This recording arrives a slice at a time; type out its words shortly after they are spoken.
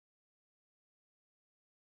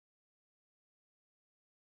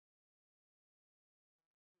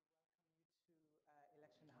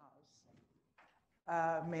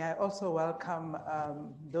May I also welcome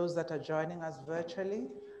those that are joining us virtually,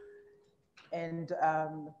 and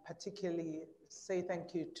particularly say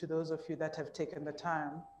thank you to those of you that have taken the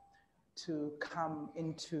time to come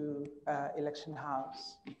into Election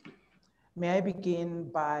House. May I begin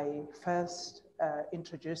by first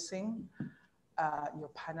introducing your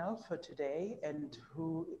panel for today and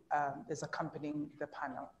who is accompanying the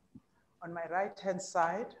panel. On my right-hand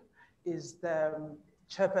side is the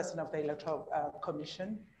Chairperson of the Electoral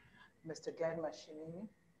Commission, Mr. Glenn Mashinini.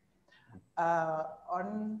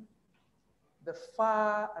 On the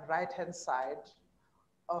far right-hand side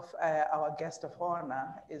of our guest of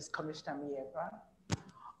honor is Commissioner Mieva.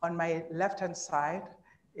 On my left-hand side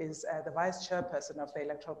is the Vice Chairperson of the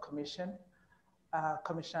Electoral Commission,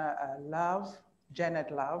 Commissioner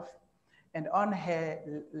Janet Love. And on her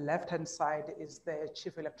left-hand side is the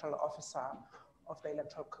Chief Electoral Officer of the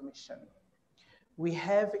Electoral Commission. We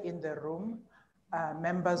have in the room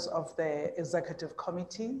members of the Executive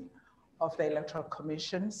Committee of the Electoral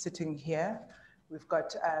Commission sitting here. We've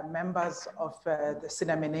got members of the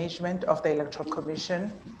senior management of the Electoral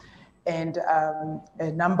Commission and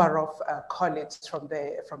a number of colleagues from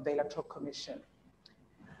the Electoral Commission.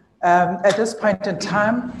 At this point in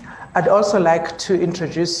time, I'd also like to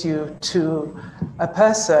introduce you to a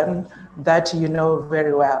person that you know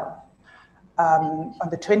very well. On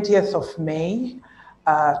the 20th of May,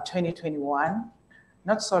 2021,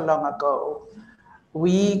 not so long ago,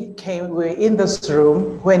 we were in this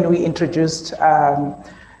room when we introduced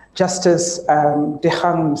Justice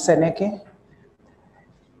Dikgang Moseneke,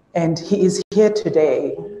 and he is here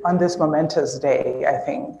today on this momentous day, I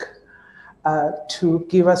think, to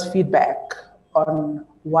give us feedback on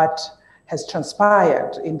what has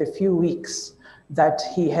transpired in the few weeks that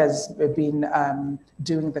he has been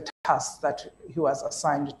doing the tasks that he was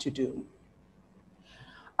assigned to do.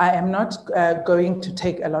 I am not going to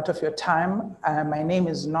take a lot of your time. My name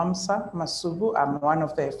is Nomsa Masubu. I'm one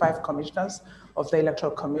of the 5 commissioners of the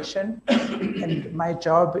Electoral Commission, and my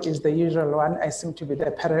job is the usual one. I seem to be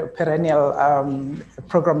the perennial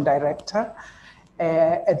program director.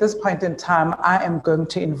 At this point in time, I am going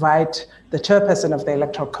to invite the chairperson of the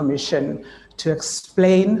Electoral Commission to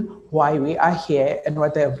explain why we are here and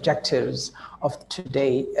what the objectives of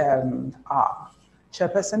today are.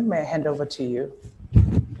 Chairperson, may I hand over to you?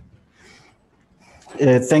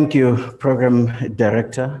 Thank you, Program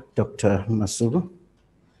Director, Dr. Masubu.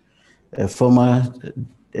 Former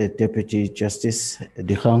Deputy Justice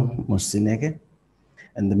Dikgang Moseneke,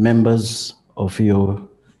 and the members of your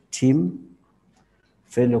team,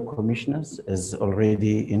 fellow commissioners, as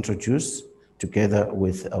already introduced, together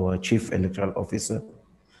with our Chief Electoral Officer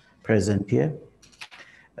present here,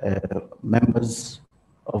 members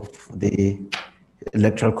of the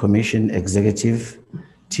Electoral Commission Executive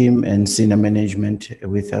Team and senior management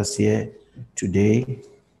with us here today,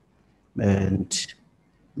 and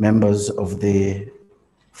members of the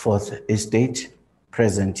Fourth Estate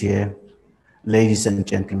present here, ladies and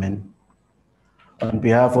gentlemen. On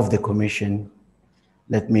behalf of the Commission,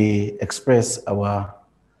 let me express our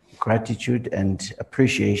gratitude and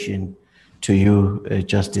appreciation to you,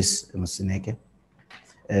 Justice Moseneke,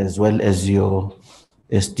 as well as your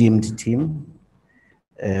esteemed team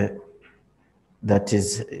that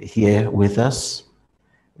is here with us,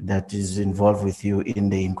 that is involved with you in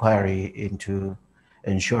the inquiry into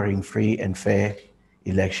ensuring free and fair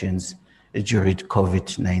elections during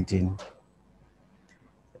COVID-19.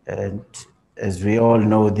 And as we all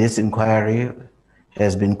know, this inquiry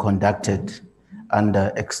has been conducted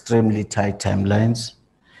under extremely tight timelines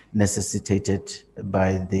necessitated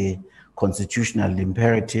by the constitutional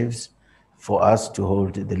imperatives for us to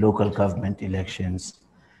hold the local government elections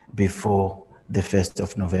before the 1st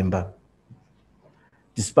of November.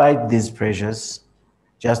 Despite these pressures,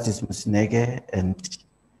 Justice Moseneke and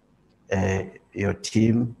your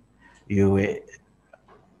team, you were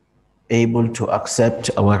able to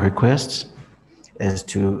accept our requests as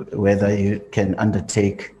to whether you can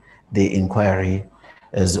undertake the inquiry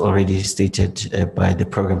as already stated by the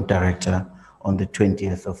program director on the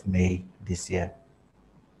 20th of May this year.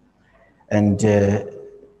 And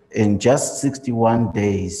in just 61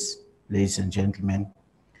 days, ladies and gentlemen,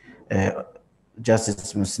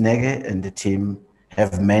 Justice Moseneke and the team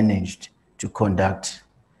have managed to conduct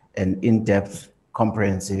an in-depth,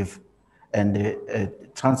 comprehensive, and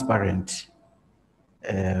transparent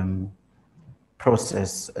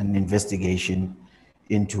process and investigation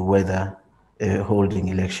into whether holding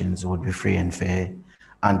elections would be free and fair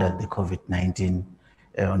under the COVID-19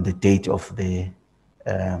 on the date of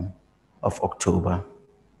October.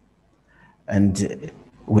 And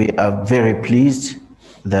we are very pleased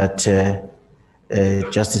that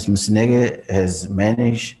Justice Moseneke has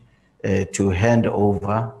managed to hand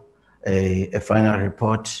over a final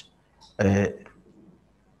report that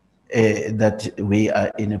we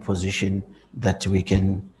are in a position that we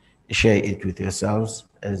can share it with yourselves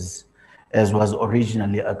as was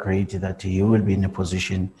originally agreed, that you will be in a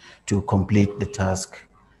position to complete the task.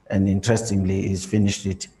 And interestingly, he's finished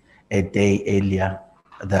it a day earlier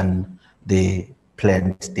than the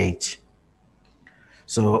planned date.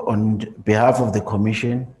 So on behalf of the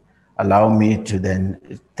Commission, allow me to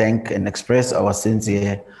then thank and express our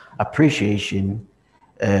sincere appreciation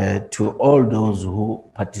to all those who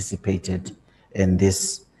participated in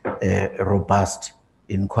this robust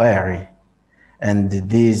inquiry. And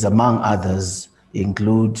these, among others,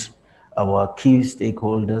 include our key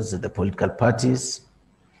stakeholders, the political parties,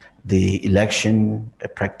 the election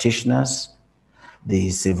practitioners, the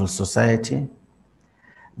civil society,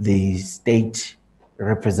 the state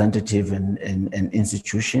representative and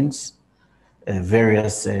institutions,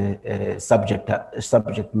 various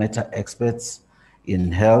subject matter experts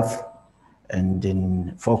in health and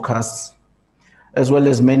in forecasts, as well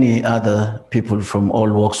as many other people from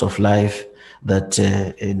all walks of life that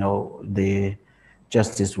the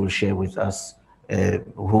justice will share with us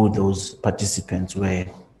who those participants were.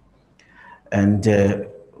 And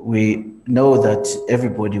we know that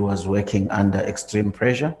everybody was working under extreme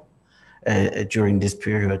pressure during this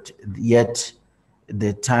period, yet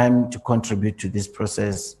the time to contribute to this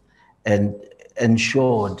process and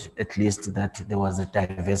ensured at least that there was a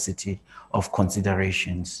diversity of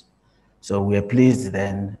considerations. So we are pleased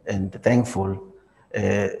then and thankful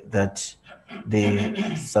that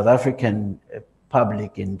the South African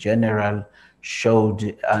public in general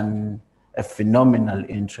showed a phenomenal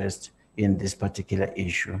interest in this particular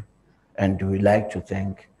issue. And we like to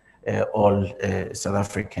thank all South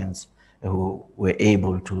Africans who were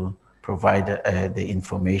able to provide the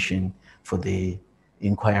information for the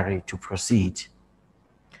inquiry to proceed.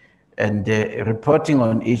 And reporting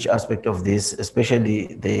on each aspect of this,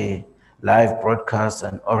 especially the live broadcasts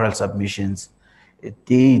and oral submissions, it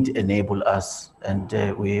did enable us, and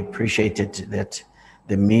we appreciated that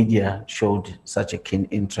the media showed such a keen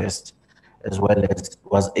interest, as well as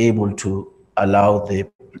was able to allow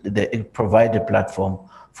provide a platform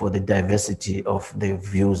for the diversity of the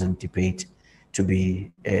views and debate to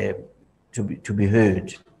be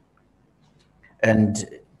heard.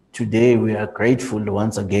 And today we are grateful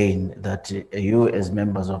once again that you, as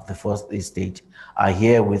members of the Fourth Estate, are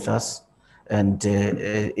here with us and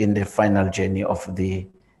in the final journey of the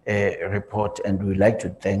report. And we'd like to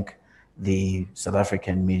thank the South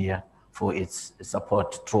African media for its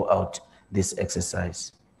support throughout this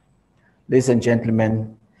exercise. Ladies and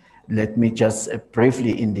gentlemen, let me just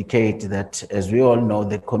briefly indicate that, as we all know,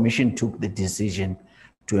 the Commission took the decision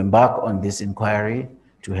to embark on this inquiry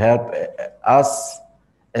to help us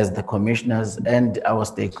as the commissioners and our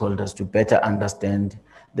stakeholders to better understand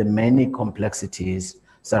the many complexities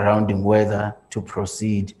surrounding whether to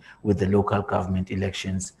proceed with the local government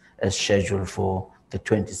elections as scheduled for the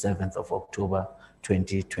 27th of October,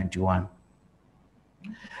 2021.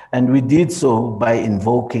 And we did so by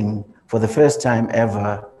invoking, for the first time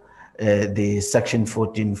ever, the Section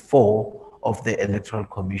 14(4) of the Electoral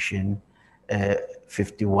Commission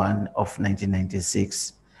 51 of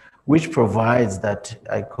 1996, which provides that,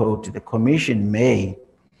 I quote, "The Commission may,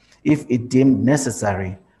 if it deemed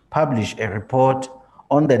necessary, publish a report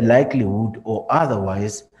on the likelihood or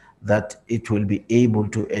otherwise that it will be able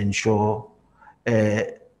to ensure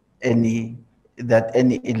any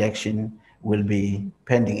election will be,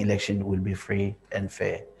 pending election will be free and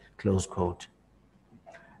fair," close quote.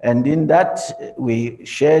 And in that, we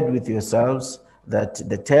shared with yourselves that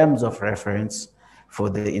the terms of reference for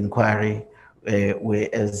the inquiry were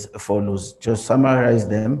as follows. To summarize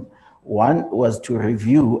them, one was to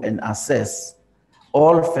review and assess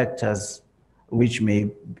all factors which may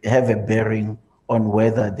have a bearing on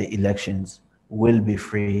whether the elections will be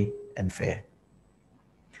free and fair.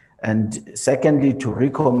 And secondly, to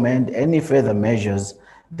recommend any further measures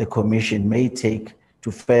the Commission may take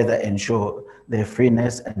to further ensure the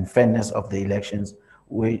freeness and fairness of the elections,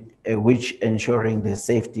 which ensuring the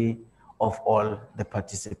safety of all the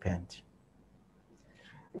participants.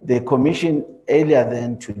 The Commission earlier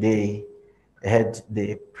than today had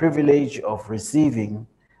the privilege of receiving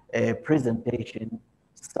a presentation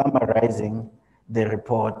summarizing the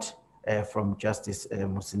report from Justice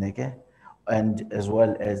Moseneke, and as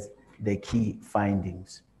well as the key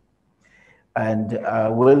findings. And I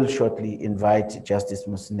will shortly invite Justice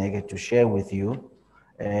Moseneke to share with you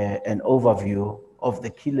an overview of the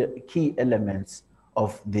key elements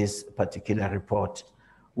of this particular report,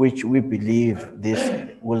 which we believe this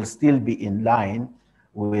will still be in line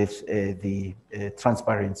with the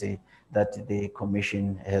transparency that the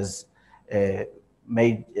Commission has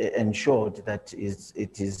ensured that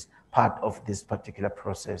it is part of this particular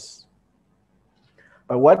process.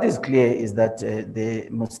 But what is clear is that the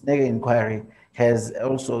Moseneke inquiry has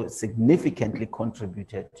also significantly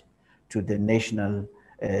contributed to the national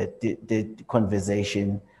the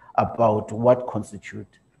conversation about what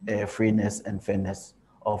constitutes freeness and fairness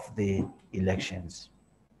of the elections.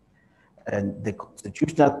 And the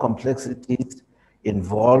constitutional complexities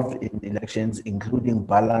involved in elections, including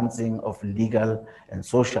balancing of legal and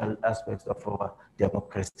social aspects of our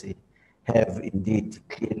democracy, have indeed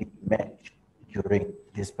clearly emerged during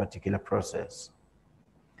this particular process.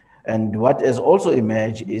 And what has also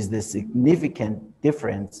emerged is the significant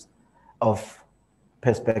difference of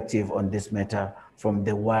perspective on this matter from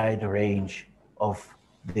the wide range of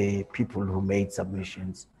the people who made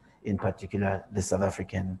submissions, in particular the South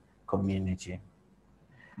African community.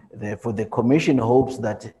 Therefore, the Commission hopes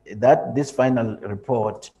that this final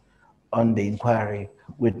report on the inquiry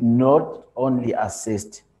would not only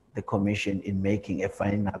assist the Commission in making a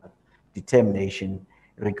final determination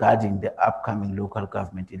regarding the upcoming local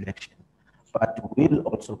government election, but will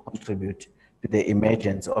also contribute to the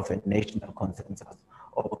emergence of a national consensus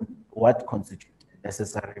on what constitutes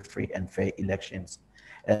necessary free and fair elections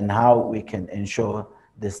and how we can ensure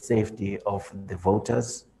the safety of the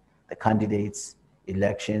voters, the candidates,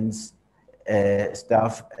 elections,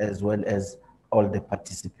 staff, as well as all the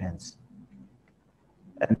participants.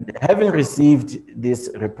 And having received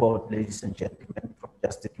this report, ladies and gentlemen, from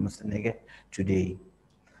Justice Moseneke today,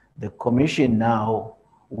 the Commission now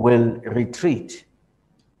will retreat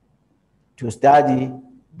to study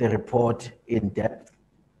the report in depth,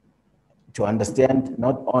 to understand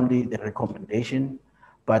not only the recommendation,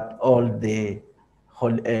 but all the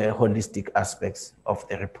holistic aspects of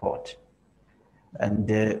the report.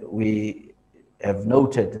 And we have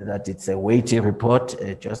noted that it's a weighty report,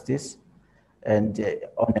 Justice, and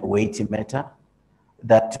on a weighty matter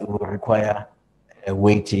that will require a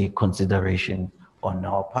weighty consideration on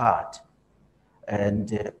our part.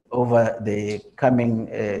 And over the coming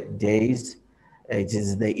days, it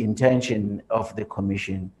is the intention of the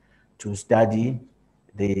Commission to study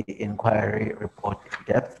the inquiry report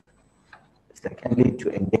in depth. Secondly,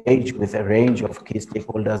 to engage with a range of key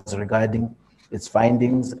stakeholders regarding its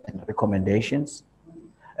findings and recommendations.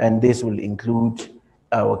 And this will include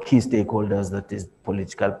our key stakeholders, that is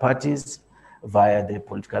political parties, via the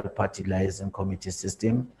political party liaison committee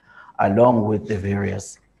system, along with the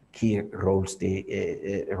various key role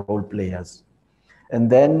players. And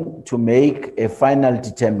then to make a final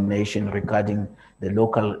determination regarding the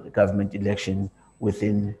local government election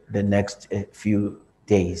within the next few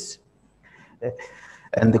days.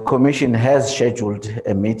 And the Commission has scheduled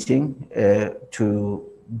a meeting to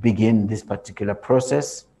begin this particular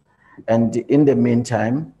process. And in the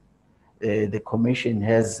meantime, the Commission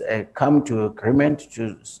has come to agreement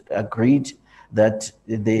to agreed that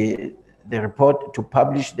the report, to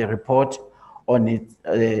publish the report on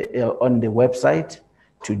the website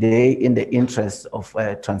today in the interest of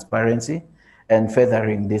transparency and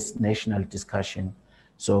furthering this national discussion.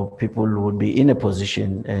 So people will be in a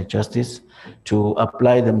position, Justice, to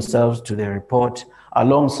apply themselves to the report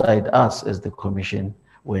alongside us as the Commission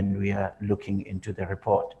when we are looking into the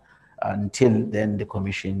report. Until then, the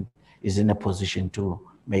Commission is in a position to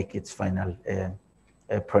make its final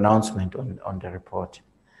pronouncement on the report.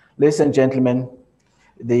 Ladies and gentlemen,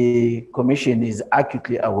 the Commission is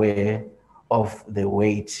acutely aware of the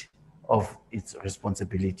weight of its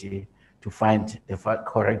responsibility to find the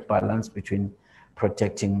correct balance between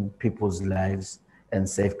protecting people's lives and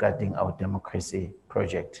safeguarding our democracy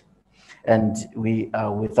project. And we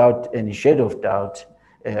are without any shadow of doubt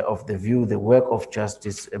of the view, the work of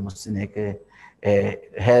Justice Moseneke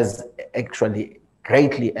has actually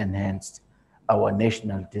greatly enhanced our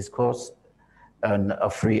national discourse on a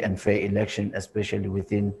free and fair election, especially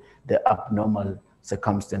within the abnormal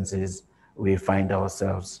circumstances we find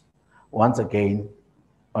ourselves. Once again,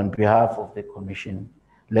 on behalf of the Commission,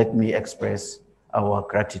 let me express our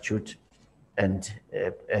gratitude and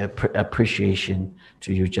appreciation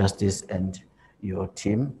to you, Justice, and your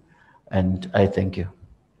team, and I thank you.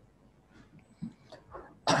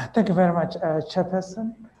 Thank you very much,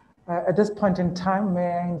 Chairperson. At this point in time,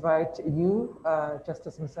 may I invite you,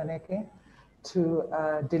 Justice Moseneke, to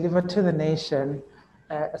deliver to the nation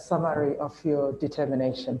a summary of your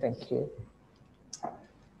determination. Thank you.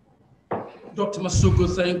 Dr.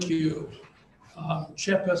 Masuku, thank you,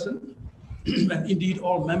 Chairperson, and indeed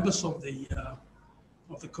all members of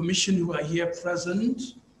the Commission who are here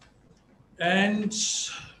present, and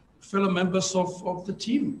fellow members of the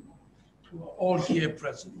team who are all here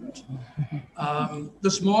present.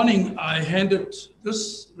 This morning, I handed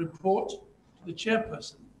this report to the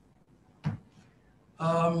chairperson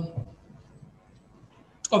of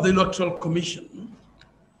the Electoral Commission.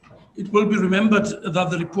 It will be remembered that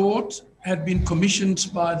the report had been commissioned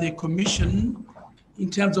by the Commission in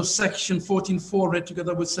terms of Section 14.4, read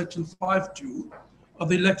together with Section 5.2 of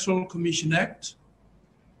the Electoral Commission Act.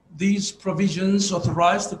 These provisions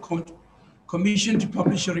authorize the Commission to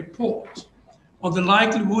publish a report on the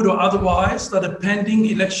likelihood or otherwise that a pending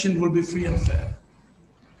election will be free and fair.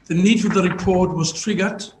 The need for the report was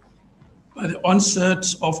triggered by the onset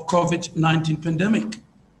of COVID-19 pandemic.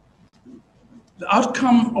 The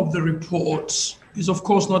outcome of the report is of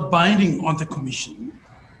course not binding on the Commission,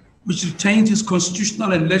 which retains its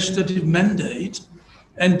constitutional and legislative mandate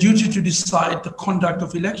and duty to decide the conduct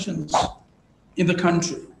of elections in the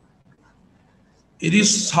country. It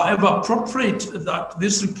is, however, appropriate that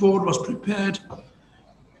this report was prepared,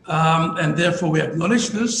 and therefore we acknowledge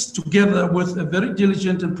this, together with a very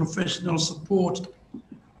diligent and professional support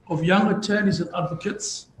of young attorneys and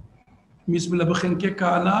advocates, Ms. Milabakhenke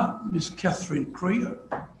Kana, Ms. Catherine Creer,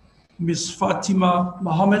 Ms. Fatima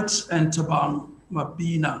Mohammed, and Tabang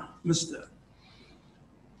Mabina, Mr.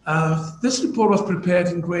 This report was prepared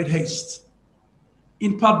in great haste,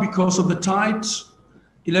 in part because of the tight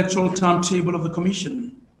electoral timetable of the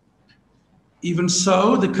Commission. Even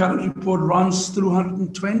so, the current report runs through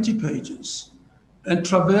 120 pages and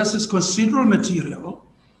traverses considerable material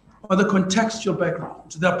on the contextual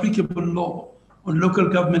background, the applicable law on local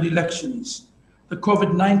government elections, the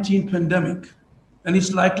COVID-19 pandemic, and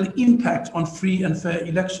its likely impact on free and fair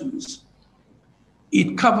elections.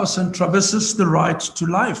 It covers and traverses the right to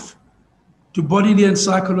life, to bodily and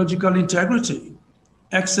psychological integrity,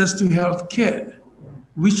 access to health care,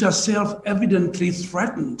 which are self-evidently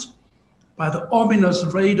threatened by the ominous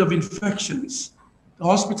rate of infections, the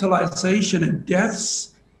hospitalization and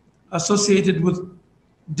deaths associated with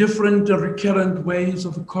different recurrent waves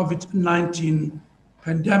of the COVID-19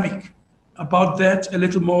 pandemic. About that a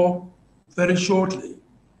little more very shortly.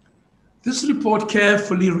 This report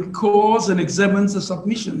carefully records and examines the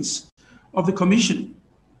submissions of the Commission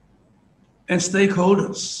and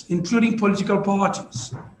stakeholders, including political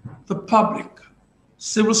parties, the public,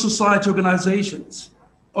 civil society organizations,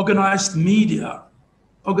 organized media,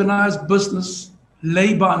 organized business,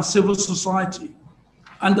 labor and civil society,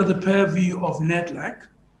 under the purview of NEDLAC,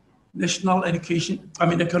 National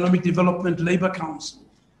Economic Development Labor Council,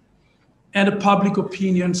 and a public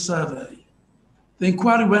opinion survey. The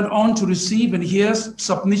inquiry went on to receive and hear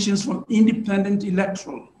submissions from independent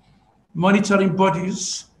electoral monitoring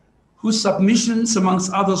bodies, whose submissions,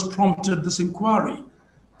 amongst others, prompted this inquiry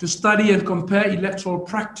to study and compare electoral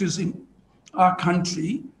practice in our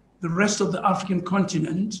country, the rest of the African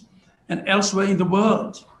continent, and elsewhere in the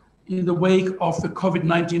world in the wake of the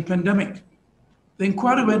COVID-19 pandemic. The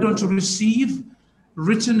inquiry went on to receive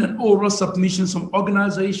written and oral submissions from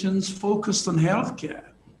organizations focused on healthcare,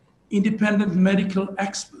 independent medical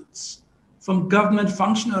experts, from government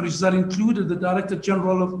functionaries that included the Director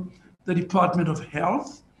General of the Department of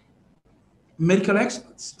Health, medical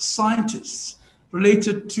experts, scientists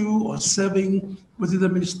related to or serving within the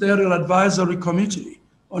Ministerial Advisory Committee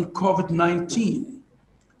on COVID-19,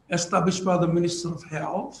 established by the Minister of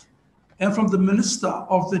Health, and from the Minister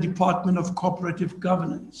of the Department of Cooperative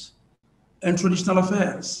Governance and Traditional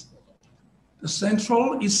Affairs. The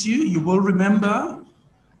central issue, you will remember,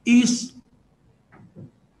 is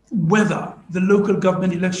whether the local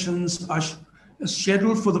government elections are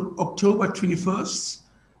scheduled for the October 21st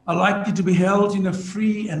are likely to be held in a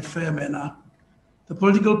free and fair manner. The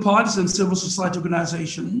political parties and civil society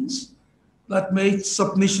organizations that made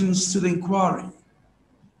submissions to the inquiry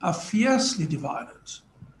are fiercely divided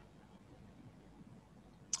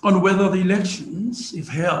on whether the elections, if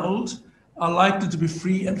held, are likely to be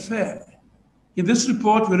free and fair. In this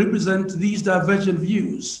report, we represent these divergent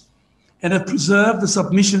views and have preserved the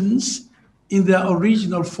submissions in their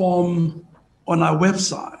original form on our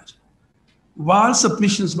website. While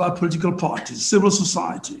submissions by political parties, civil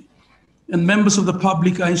society, and members of the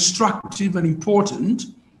public are instructive and important,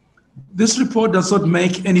 this report does not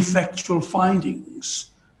make any factual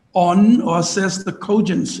findings on or assess the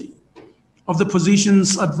cogency of the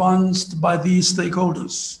positions advanced by these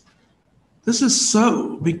stakeholders. This is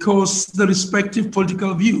so because the respective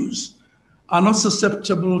political views are not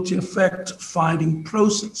susceptible to a fact-finding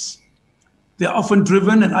process. They are often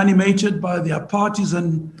driven and animated by their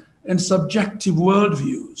partisan and subjective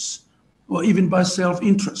worldviews, or even by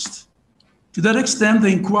self-interest. To that extent, the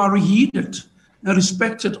inquiry heeded and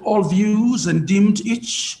respected all views and deemed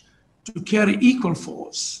each to carry equal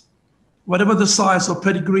force, whatever the size or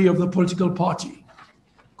pedigree of the political party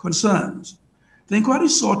concerned. The inquiry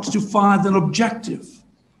sought to find an objective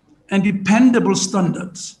and dependable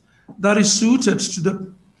standard that is suited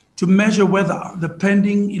to measure whether the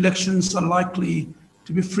pending elections are likely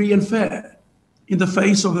to be free and fair in the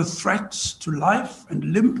face of the threats to life and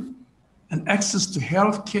limb and access to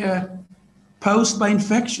health care posed by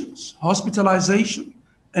infections, hospitalization,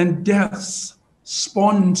 and deaths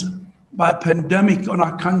spawned by a pandemic on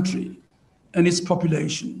our country and its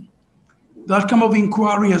population. The outcome of the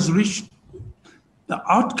inquiry has reached the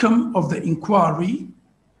outcome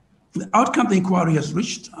the inquiry has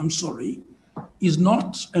reached, is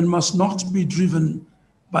not and must not be driven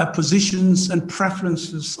by positions and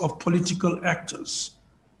preferences of political actors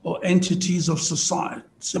or entities of society,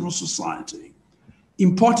 civil society.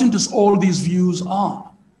 Important as all these views are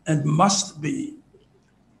and must be,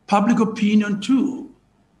 public opinion too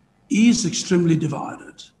is extremely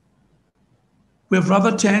divided. We have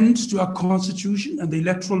rather turned to our constitution and the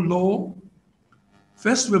electoral law.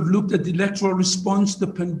 First, we've looked at the electoral response to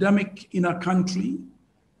the pandemic in our country,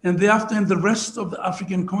 and thereafter in the rest of the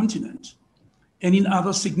African continent, and in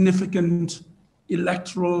other significant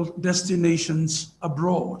electoral destinations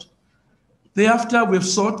abroad. Thereafter, we've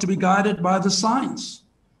sought to be guided by the science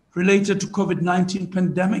related to COVID-19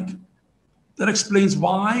 pandemic. That explains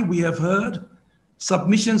why we have heard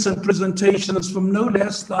submissions and presentations from no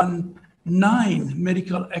less than 9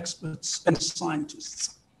 medical experts and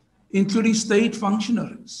scientists, including state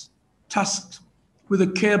functionaries tasked with the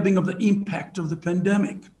curbing of the impact of the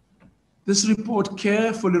pandemic. This report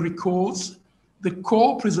carefully records the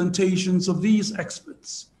core presentations of these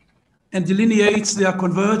experts and delineates their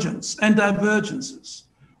convergence and divergences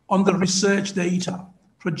on the research data,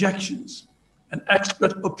 projections, and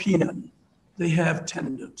expert opinion they have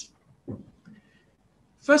tendered.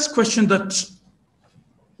 First question that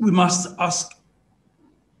we must ask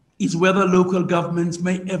is whether local governments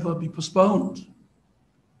may ever be postponed.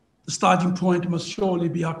 The starting point must surely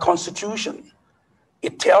be our constitution.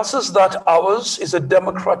 It tells us that ours is a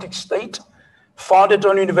democratic state founded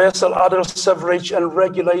on universal adult suffrage and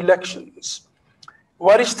regular elections.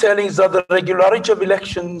 What it's telling is that the regularity of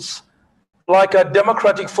elections, like a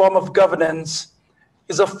democratic form of governance,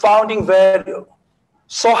 is a founding value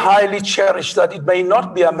so highly cherished that it may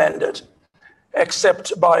not be amended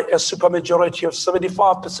except by a supermajority of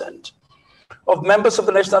 75% of members of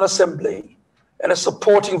the National Assembly and a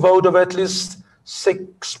supporting vote of at least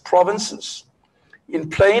 6 provinces. In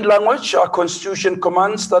plain language, our constitution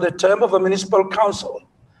commands that a term of a municipal council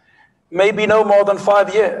may be no more than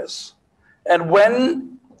 5 years. And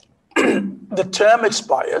when the term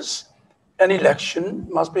expires, an election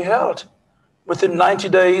must be held within 90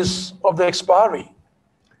 days of the expiry.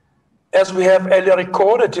 As we have earlier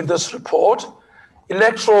recorded in this report,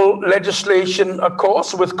 electoral legislation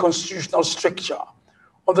accords with constitutional stricture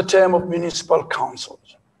on the term of municipal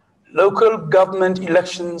councils. Local government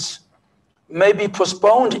elections may be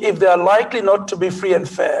postponed if they are likely not to be free and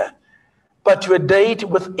fair, but to a date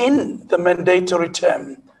within the mandatory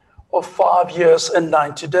term of 5 years and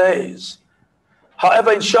 90 days.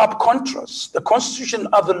 However, in sharp contrast, the Constitution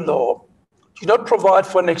and other law do not provide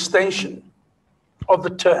for an extension of the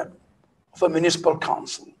term of a municipal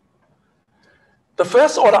council. The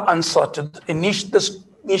first order answer to this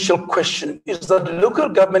initial question is that local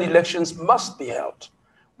government elections must be held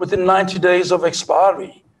within 90 days of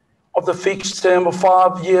expiry of the fixed term of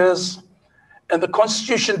 5 years, and the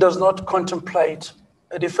Constitution does not contemplate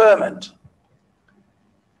a deferment.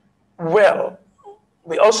 Well,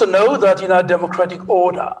 we also know that in our democratic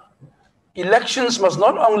order, elections must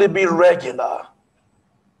not only be regular,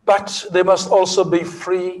 but they must also be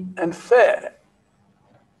free and fair.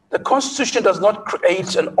 The Constitution does not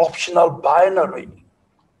create an optional binary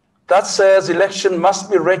that says election must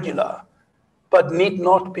be regular, but need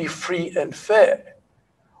not be free and fair,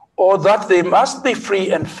 or that they must be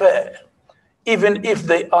free and fair, even if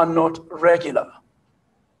they are not regular.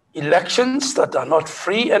 Elections that are not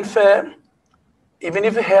free and fair, even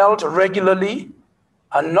if held regularly,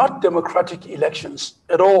 are not democratic elections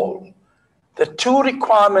at all. The two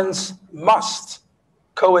requirements must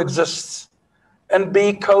coexist and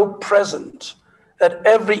be co-present at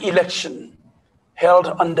every election held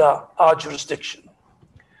under our jurisdiction.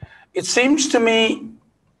 It seems to me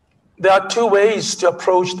there are 2 ways to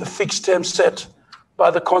approach the fixed term set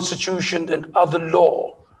by the Constitution and other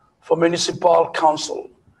law for municipal council.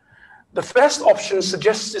 The first option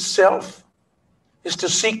suggests itself is to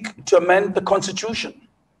seek to amend the Constitution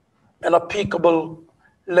and applicable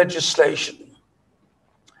legislation.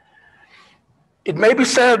 It may be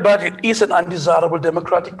said, but it is an undesirable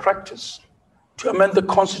democratic practice to amend the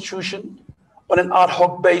Constitution on an ad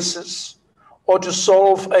hoc basis or to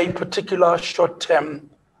solve a particular short-term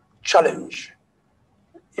challenge.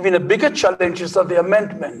 Even a bigger challenge is that the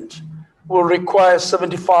amendment will require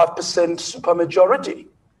 75% supermajority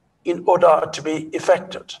in order to be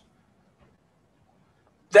effected.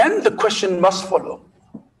 Then the question must follow.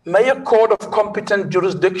 May a court of competent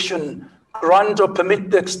jurisdiction grant or permit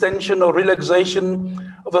the extension or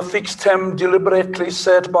relaxation of a fixed term deliberately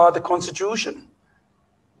set by the Constitution?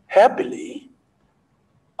 Happily,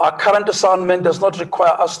 our current assignment does not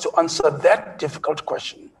require us to answer that difficult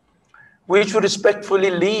question, which we respectfully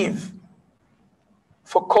leave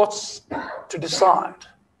for courts to decide.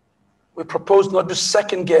 We propose not to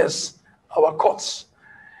second guess our courts.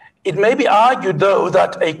 It may be argued, though,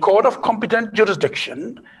 that a court of competent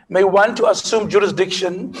jurisdiction may want to assume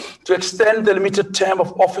jurisdiction to extend the limited term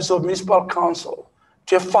of office of municipal council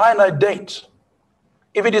to a finite date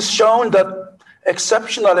if it is shown that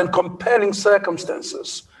exceptional and compelling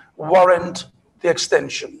circumstances warrant the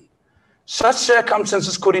extension. Such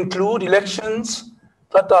circumstances could include elections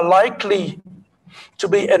that are likely to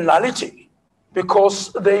be a nullity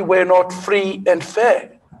because they were not free and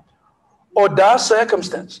fair, or dire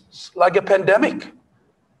circumstances like a pandemic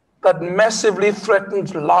that massively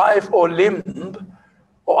threatened life or limb,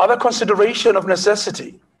 or other consideration of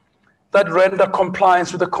necessity that render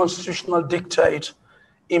compliance with the constitutional dictate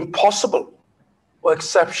impossible or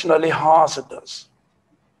exceptionally hazardous.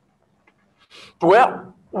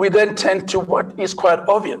 Well, we then tend to what is quite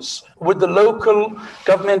obvious. Would the local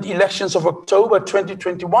government elections of October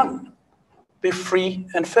 2021 be free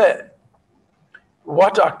and fair?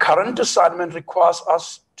 What our current assignment requires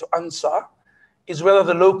us to answer is whether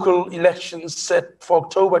the local elections set for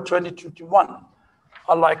October 2021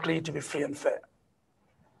 are likely to be free and fair.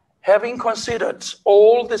 Having considered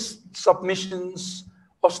all the submissions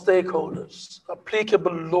of stakeholders,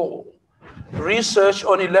 applicable law, research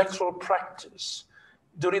on electoral practice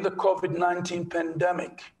during the COVID-19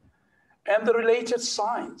 pandemic, and the related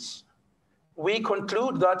science, we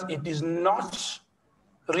conclude that it is not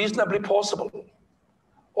reasonably possible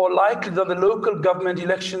or likely that the local government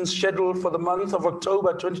elections scheduled for the month of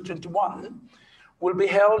October 2021 will be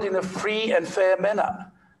held in a free and fair manner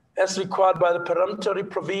as required by the peremptory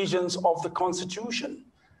provisions of the Constitution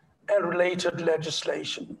and related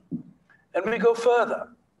legislation. And we go further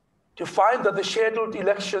to find that the scheduled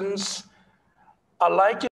elections are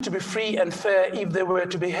likely to be free and fair if they were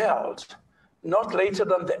to be held not later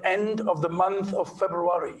than the end of the month of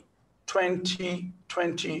February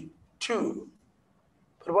 2022.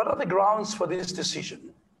 But what are the grounds for this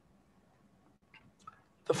decision?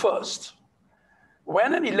 The first,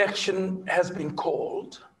 when an election has been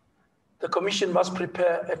called, the Commission must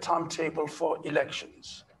prepare a timetable for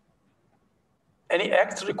elections. Any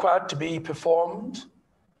acts required to be performed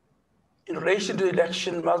in relation to the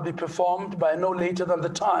election must be performed by no later than the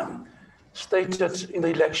time stated in the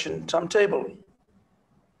election timetable.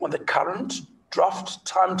 On the current draft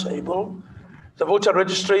timetable, the voter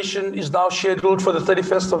registration is now scheduled for the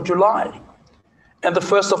 31st of July and the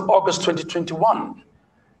 1st of August 2021,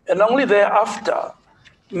 and only thereafter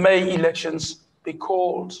may elections be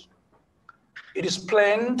called. It is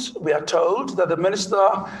planned, we are told, that the Minister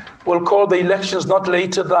will call the elections not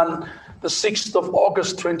later than the 6th of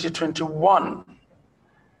August 2021.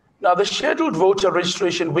 Now, the scheduled voter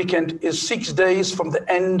registration weekend is 6 days from the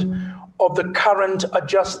end of the current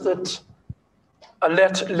adjusted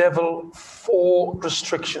alert level 4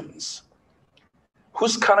 restrictions,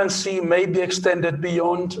 whose currency may be extended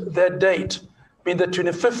beyond that date, being the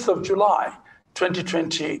 25th of July,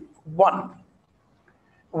 2021.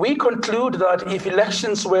 We conclude that if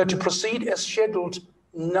elections were to proceed as scheduled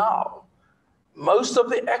now, most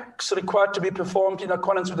of the acts required to be performed in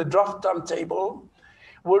accordance with the draft timetable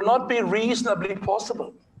will not be reasonably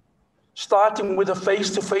possible, starting with the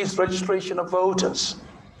face-to-face registration of voters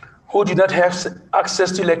who do not have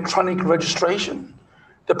access to electronic registration,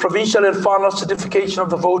 the provincial and final certification of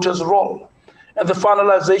the voters' roll, and the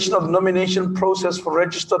finalization of the nomination process for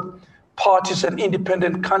registered parties and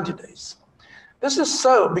independent candidates. This is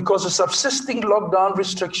so because the subsisting lockdown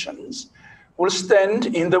restrictions will stand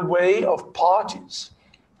in the way of parties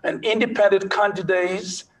and independent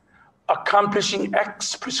candidates accomplishing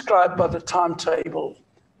acts prescribed by the timetable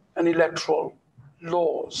and electoral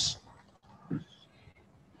laws.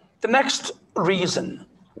 The next reason,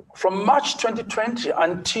 from March 2020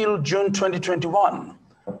 until June 2021,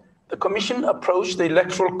 the Commission approached the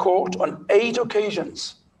Electoral Court on 8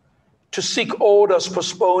 occasions to seek orders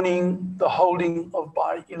postponing the holding of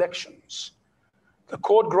by-elections. The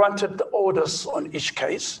court granted the orders on each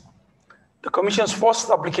case. The Commission's first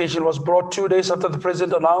application was brought 2 days after the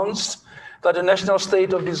President announced that a national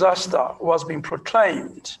state of disaster was being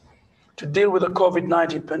proclaimed to deal with the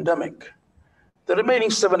COVID-19 pandemic. The remaining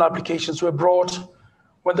 7 applications were brought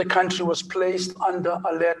when the country was placed under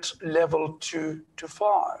alert level 2 to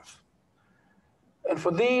 5. And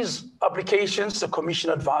for these applications, the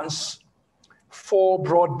Commission advanced 4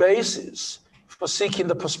 broad bases for seeking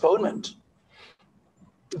the postponement: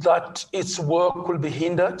 that its work will be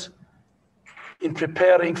hindered in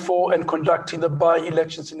preparing for and conducting the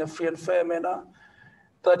by-elections in a free and fair manner,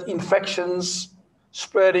 that infections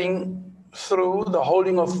spreading through the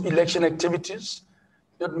holding of election activities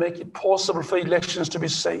not make it possible for elections to be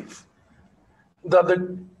safe, that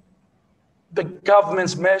the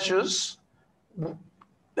government's measures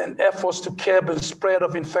and efforts to curb the spread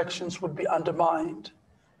of infections would be undermined,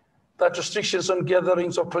 that restrictions on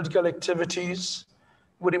gatherings of political activities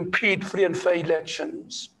would impede free and fair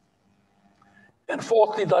elections, and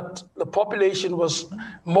fourthly, that the population was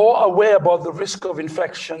more aware about the risk of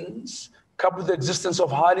infections, coupled with the existence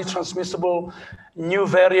of highly transmissible new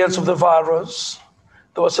variants of the virus.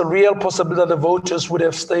 There was a real possibility that the voters would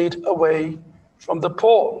have stayed away from the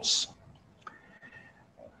polls.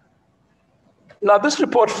 Now, this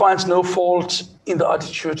report finds no fault in the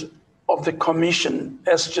attitude of the Commission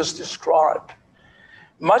as just described.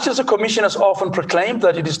 Much as the Commission has often proclaimed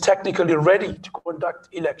that it is technically ready to conduct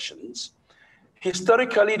elections,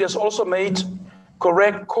 historically, it has also made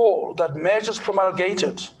correct call that measures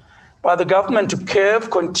promulgated by the government to curb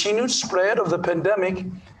continued spread of the pandemic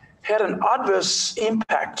had an adverse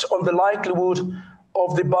impact on the likelihood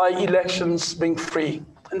of the by-elections being free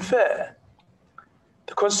and fair.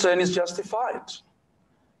 The concern is justified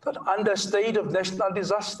that under a state of national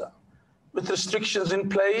disaster, with restrictions in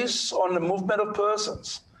place on the movement of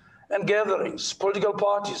persons and gatherings, political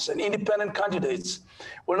parties and independent candidates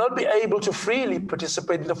will not be able to freely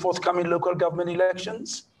participate in the forthcoming local government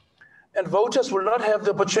elections, and voters will not have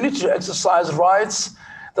the opportunity to exercise rights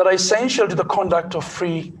that are essential to the conduct of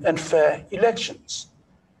free and fair elections.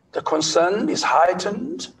 The concern is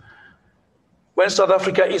heightened when South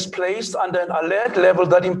Africa is placed under an alert level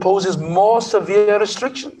that imposes more severe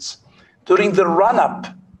restrictions during the run-up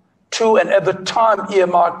to and at the time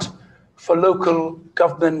earmarked for local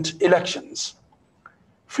government elections.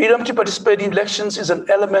 Freedom to participate in elections is an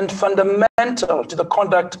element fundamental to the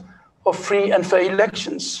conduct of free and fair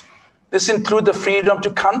elections. This includes the freedom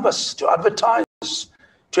to canvass, to advertise,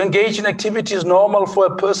 to engage in activities normal for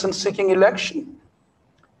a person seeking election.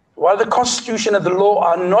 While the Constitution and the law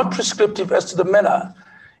are not prescriptive as to the manner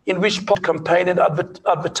in which people campaign and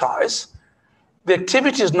advertise, the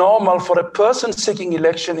activities normal for a person seeking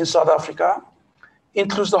election in South Africa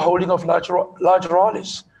includes the holding of large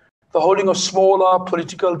rallies, the holding of smaller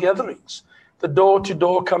political gatherings, the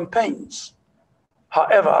door-to-door campaigns.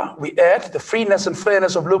 However, we add the freeness and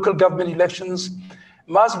fairness of local government elections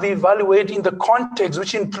must be evaluated in the context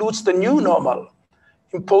which includes the new normal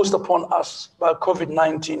imposed upon us by the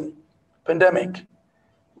COVID-19 pandemic.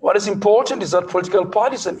 What is important is that political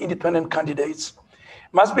parties and independent candidates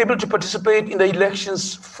must be able to participate in the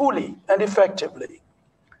elections fully and effectively.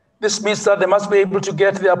 This means that they must be able to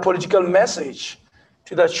get their political message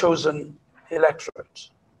to their chosen electorate.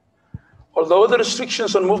 Although the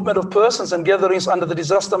restrictions on movement of persons and gatherings under the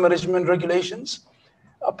disaster management regulations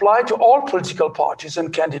apply to all political parties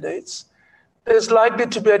and candidates, there is likely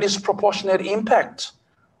to be a disproportionate impact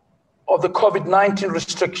of the COVID-19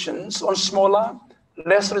 restrictions on smaller,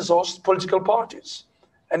 less resourced political parties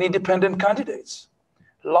and independent candidates.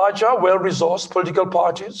 Larger, well-resourced political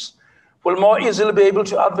parties will more easily be able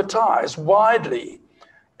to advertise widely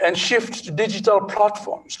and shift to digital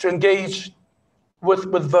platforms to engage with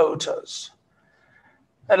voters.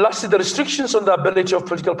 And lastly, the restrictions on the ability of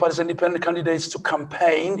political parties and independent candidates to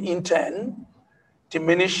campaign in turn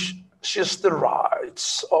diminishes the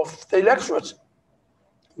rights of the electorate,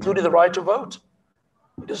 including the right to vote.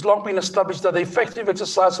 It has long been established that the effective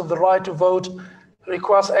exercise of the right to vote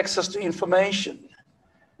requires access to information.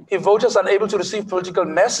 If voters are unable to receive political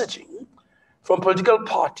messaging from political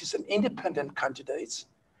parties and independent candidates,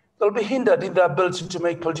 they'll be hindered in their ability to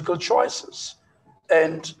make political choices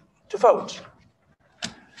and to vote.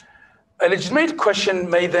 A legitimate question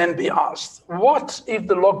may then be asked, what if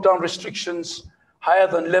the lockdown restrictions higher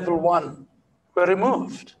than level 1 were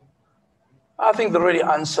removed? I think the ready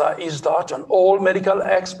answer is that on all medical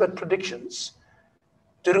expert predictions,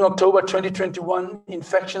 during October 2021,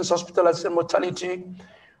 infections, hospitalization, and mortality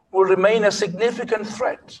will remain a significant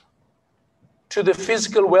threat to the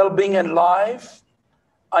physical well-being and life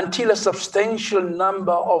until a substantial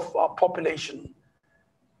number of our population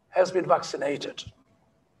has been vaccinated.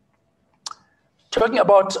 Talking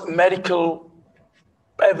about medical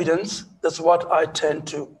evidence, that's what I tend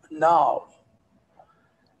to now.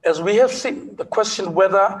 As we have seen, the question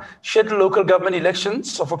whether scheduled local government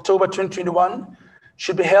elections of October 2021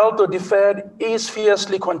 should be held or deferred is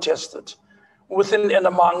fiercely contested within and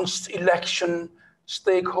amongst election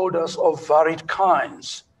stakeholders of varied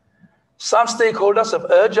kinds. Some stakeholders have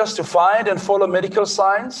urged us to find and follow medical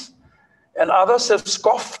science, and others have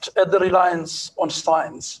scoffed at the reliance on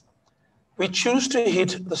science. We choose to heed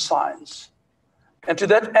the science, and to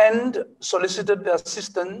that end solicited the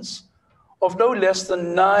assistance of no less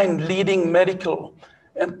than 9 leading medical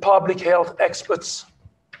and public health experts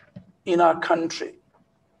in our country.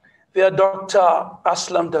 They are Dr.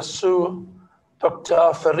 Aslam Dasu,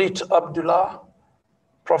 Dr. Farid Abdullah,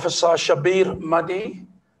 Professor Shabir Madi,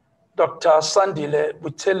 Dr. Sandile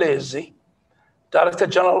Butelezi, Director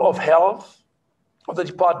General of Health of the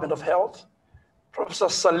Department of Health, Professor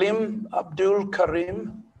Salim Abdul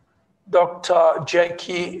Karim, Dr.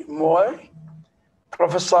 Jackie Moy,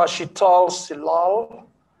 Professor Shital Silal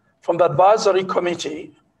from the Advisory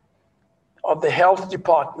Committee of the Health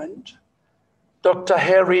Department, Dr.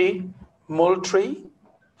 Harry Moultrie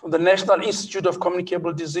from the National Institute of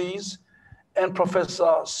Communicable Disease, and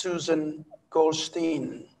Professor Susan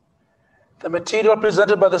Goldstein. The material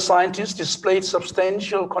presented by the scientists displayed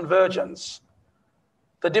substantial convergence.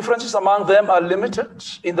 The differences among them are limited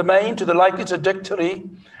in the main to the likely trajectory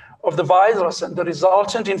of the virus and the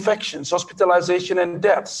resultant infections, hospitalization, and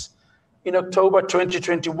deaths in October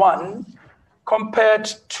 2021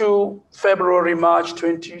 compared to February, March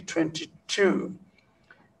 2022.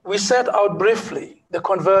 We set out briefly the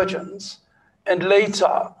convergence and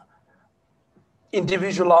later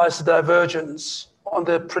individualized divergence on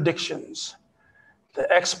the predictions.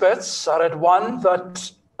 The experts are at one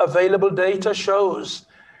that available data shows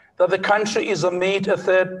that the country is amid a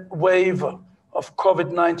third wave of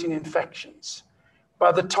COVID-19 infections.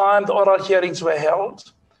 By the time the oral hearings were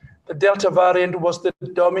held, the Delta variant was the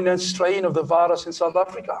dominant strain of the virus in South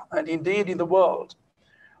Africa and indeed in the world.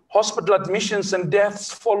 Hospital admissions and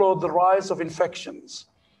deaths followed the rise of infections.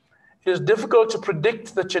 It is difficult to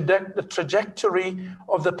predict the trajectory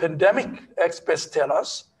of the pandemic, experts tell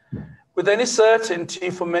us, with any certainty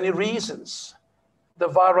for many reasons. The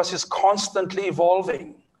virus is constantly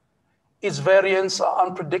evolving. Its variants are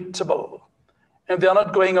unpredictable, and they are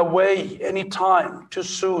not going away anytime too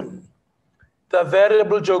soon. There are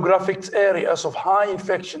variable geographic areas of high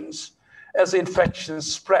infections as the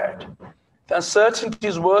infections spread. The uncertainty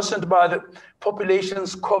is worsened by the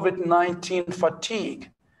population's COVID-19 fatigue.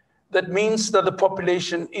 That means that the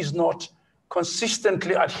population is not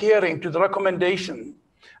consistently adhering to the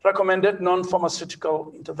recommended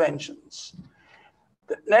non-pharmaceutical interventions.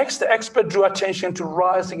 Next, the expert drew attention to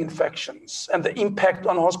rising infections and the impact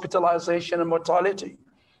on hospitalization and mortality.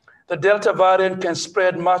 The Delta variant can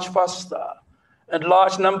spread much faster, and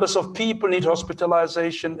large numbers of people need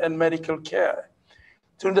hospitalization and medical care.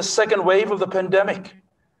 During the second wave of the pandemic,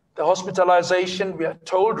 the hospitalization, we are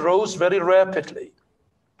told, rose very rapidly.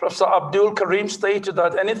 Professor Abdul Karim stated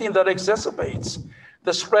that anything that exacerbates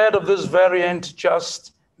the spread of this variant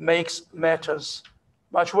just makes matters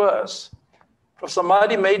much worse. Professor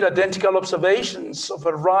Mahdi made identical observations of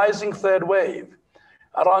a rising third wave.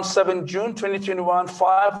 Around 7 June 2021,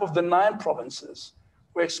 5 of the 9 provinces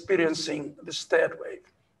were experiencing this third wave.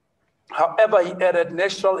 However, he added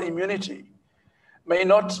national immunity may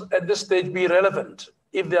not at this stage be relevant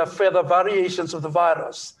if there are further variations of the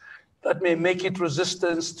virus that may make it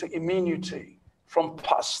resistant to immunity from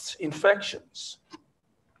past infections.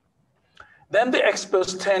 Then the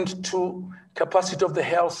experts turned to capacity of the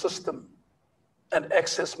health system and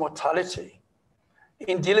excess mortality.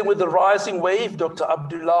 In dealing with the rising wave, Dr.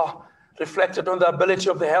 Abdullah reflected on the ability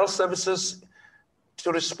of the health services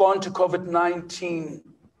to respond to COVID-19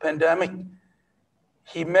 pandemic.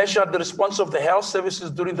 He measured the response of the health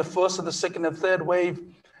services during the first and the second and third wave.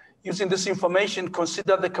 Using this information,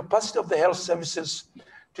 consider the capacity of the health services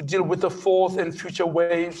to deal with the fourth and future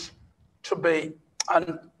waves to be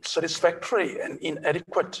unsatisfactory and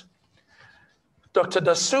inadequate. Dr.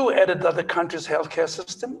 Dasu added that the country's healthcare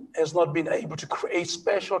system has not been able to create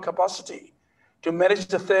special capacity to manage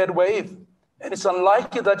the third wave, and it's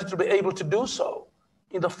unlikely that it will be able to do so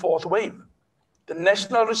in the fourth wave. The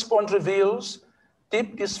national response reveals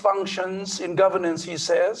deep dysfunctions in governance, he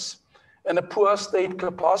says, and a poor state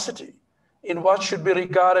capacity in what should be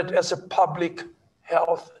regarded as a public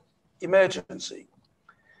health emergency.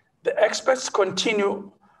 The experts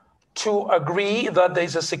continue to agree that there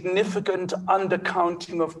is a significant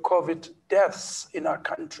undercounting of COVID deaths in our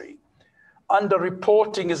country.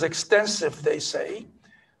 underreporting is extensive, they say.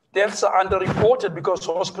 Deaths are underreported because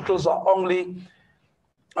hospitals are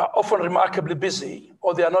often remarkably busy,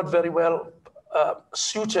 or they are not very well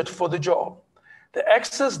suited for the job. The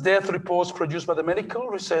excess death reports produced by the Medical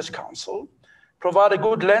Research Council provide a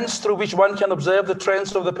good lens through which one can observe the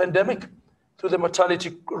trends of the pandemic through the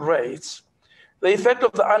mortality rates. The effect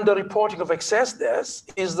of the underreporting of excess deaths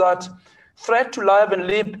is that threat to life and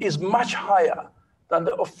limb is much higher than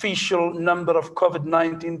the official number of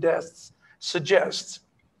COVID-19 deaths suggests.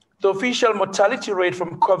 The official mortality rate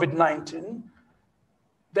from COVID-19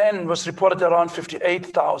 then was reported around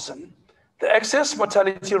 58,000. The excess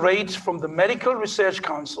mortality rate from the Medical Research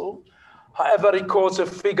Council, however, records a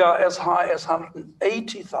figure as high as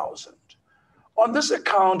 180,000. On this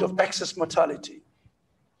account of excess mortality,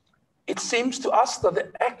 it seems to us that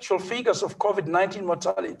the actual figures of COVID-19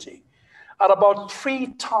 mortality are about 3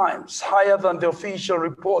 times higher than the official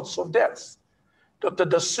reports of deaths. Dr.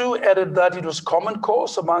 Dasu added that it was common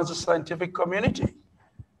cause amongst the scientific community.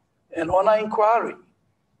 And on our inquiry,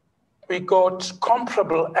 we got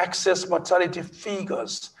comparable excess mortality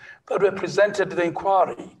figures that were presented to the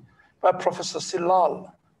inquiry by Professor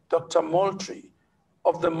Silal, Dr. Moultrie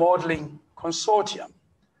of the Modeling Consortium.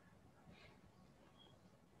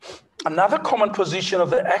 Another common position of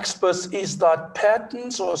the experts is that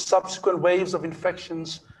patterns or subsequent waves of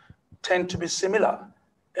infections tend to be similar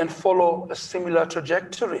and follow a similar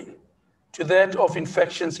trajectory to that of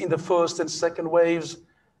infections in the first and second waves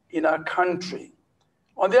in our country.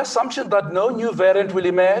 On the assumption that no new variant will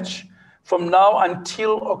emerge from now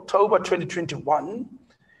until October 2021,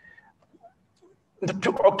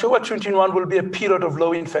 October 2021 will be a period of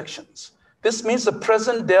low infections. This means the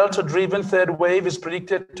present Delta-driven third wave is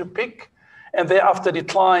predicted to peak and thereafter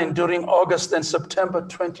decline during August and September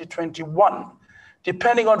 2021,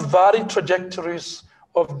 depending on varied trajectories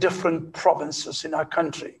of different provinces in our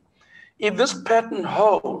country. If this pattern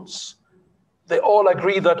holds, they all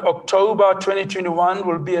agree that October 2021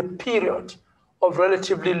 will be a period of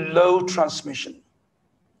relatively low transmission.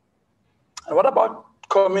 And what about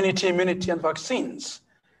community immunity and vaccines?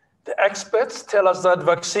 The experts tell us that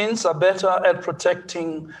vaccines are better at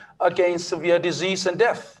protecting against severe disease and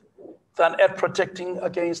death than at protecting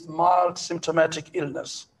against mild symptomatic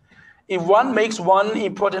illness. If one makes one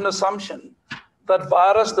important assumption, that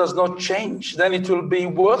virus does not change, then it will be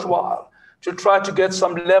worthwhile to try to get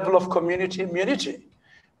some level of community immunity,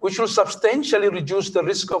 which will substantially reduce the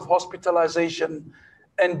risk of hospitalization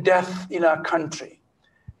and death in our country.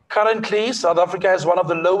 Currently, South Africa has one of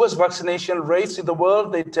the lowest vaccination rates in the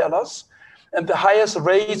world, they tell us, and the highest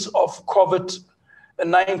rates of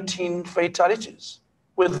COVID-19 fatalities.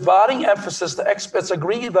 With varying emphasis, the experts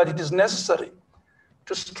agree that it is necessary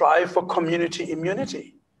to strive for community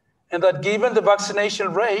immunity, and that given the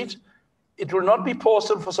vaccination rate, it will not be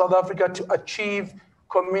possible for South Africa to achieve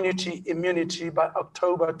community immunity by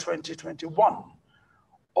October 2021.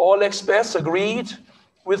 All experts agreed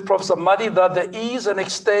with Professor Madi that there is an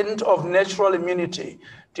extent of natural immunity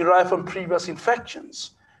derived from previous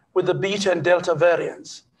infections with the Beta and Delta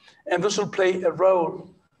variants, and this will play a role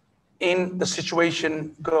in the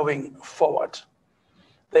situation going forward.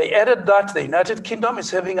 They added that the United Kingdom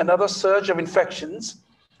is having another surge of infections,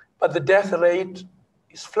 but the death rate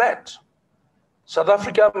is flat. South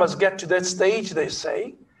Africa must get to that stage, they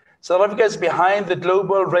say. South Africa is behind the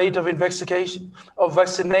global rate of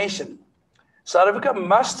vaccination. South Africa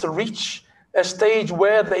must reach a stage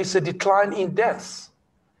where there is a decline in deaths.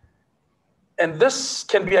 And this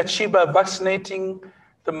can be achieved by vaccinating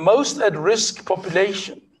the most at-risk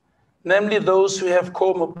population, namely those who have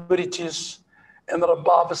comorbidities and are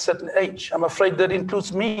above a certain age. I'm afraid that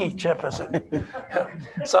includes me, Chairperson.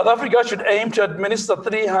 South Africa should aim to administer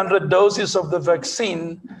 300 doses of the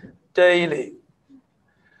vaccine daily.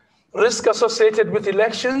 Risk associated with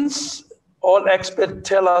elections, all experts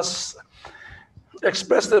tell us,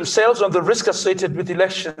 express themselves on the risk associated with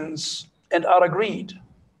elections and are agreed.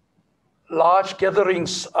 Large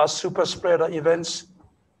gatherings are super spreader events.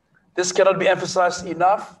 This cannot be emphasized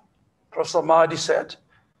enough, Professor Mahdi said.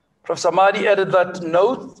 Professor Mahdi added that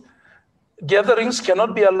no gatherings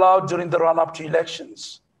cannot be allowed during the run-up to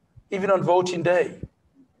elections, even on voting day.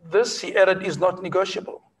 This, he added, is not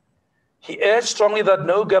negotiable. He urged strongly that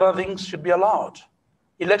no gatherings should be allowed.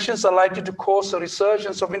 Elections are likely to cause a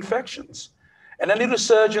resurgence of infections, and any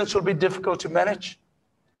resurgence will be difficult to manage.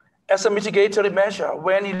 As a mitigatory measure,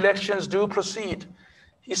 when elections do proceed,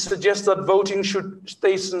 he suggests that voting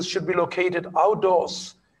stations should be located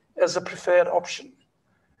outdoors as a preferred option.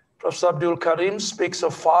 Professor Abdul Karim speaks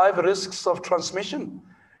of 5 risks of transmission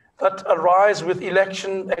that arise with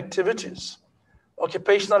election activities.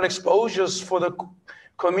 occupational exposures for the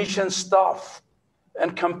commission staff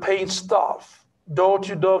and campaign staff,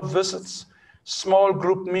 door-to-door visits, small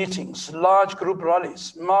group meetings, large group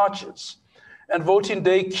rallies, marches, and voting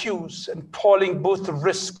day queues and polling booth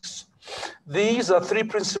risks. These are three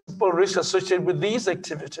principal risks associated with these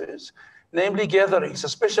activities, namely gatherings,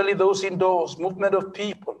 especially those indoors, movement of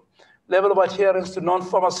people, level of adherence to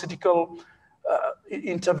non-pharmaceutical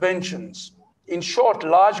interventions. In short,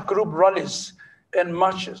 large group rallies and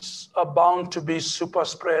marches are bound to be super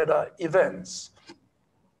spreader events.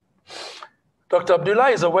 Dr. Abdullah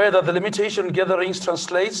is aware that the limitation on gatherings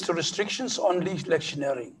translates to restrictions on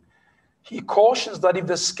electioneering. He cautions that if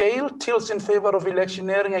the scale tilts in favor of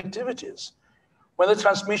electioneering activities, when the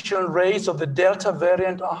transmission rates of the Delta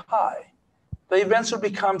variant are high, the events will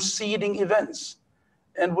become seeding events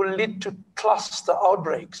and will lead to cluster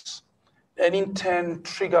outbreaks and in turn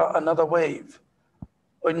trigger another wave.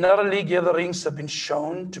 Ordinarily, gatherings have been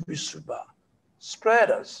shown to be super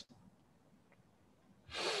spreaders.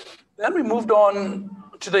 Then we moved on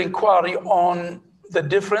to the inquiry on the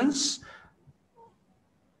difference,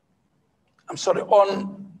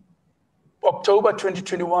 on October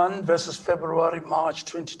 2021 versus February, March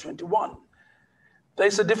 2021.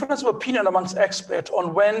 There's a difference of opinion amongst experts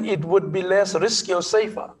on when it would be less risky or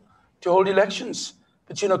safer to hold elections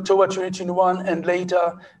between October 2021 and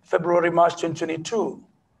later February, March 2022.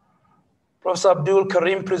 Professor Abdul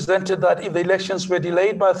Karim presented that if the elections were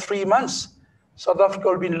delayed by 3 months, South Africa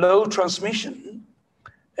will be in low transmission,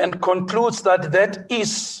 and concludes that that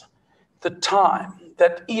is the time,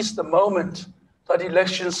 that is the moment that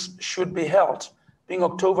elections should be held, being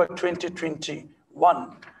October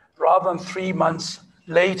 2021, rather than 3 months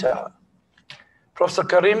later. Professor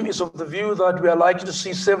Karim is of the view that we are likely to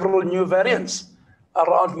see several new variants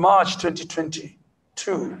around March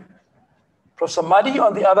 2022. Professor Madi,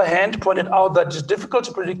 on the other hand, pointed out that it's difficult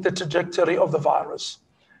to predict the trajectory of the virus,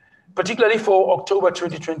 particularly for October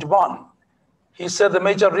 2021. He said the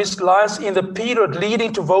major risk lies in the period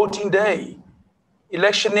leading to voting day.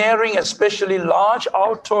 Electioneering, especially large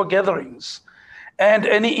outdoor gatherings and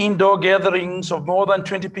any indoor gatherings of more than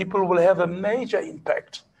 20 people, will have a major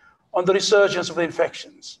impact on the resurgence of the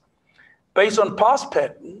infections. Based on past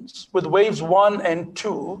patterns with waves 1 and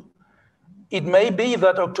 2, it may be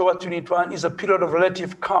that October 2021 is a period of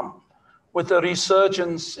relative calm with a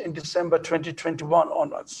resurgence in December 2021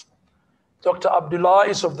 onwards. Dr. Abdullah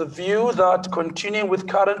is of the view that continuing with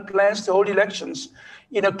current plans to hold elections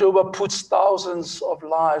in October puts thousands of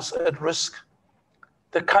lives at risk.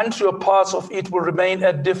 The country or parts of it will remain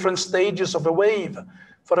at different stages of a wave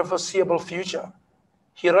for a foreseeable future.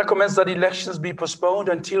 He recommends that elections be postponed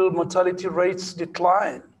until mortality rates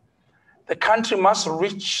decline. The country must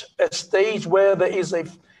reach a stage where there is a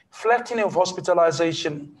flattening of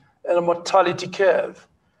hospitalization and a mortality curve.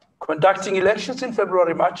 Conducting elections in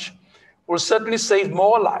February, March will certainly save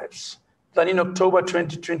more lives than in October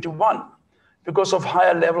 2021 because of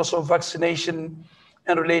higher levels of vaccination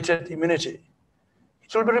and related immunity.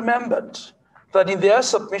 It will be remembered that in their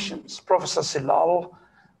submissions, Professor Silal,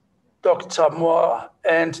 Dr. Moore,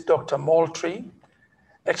 and Dr. Moultrie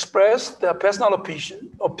expressed their personal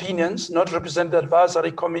opinions, not represent the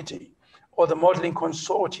advisory committee or the modeling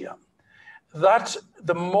consortium, that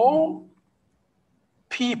the more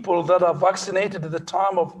people that are vaccinated at the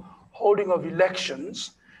time of holding of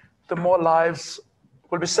elections, the more lives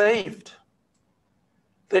will be saved.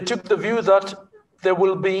 They took the view that there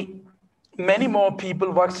will be many more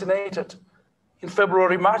people vaccinated in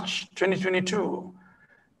February, March 2022,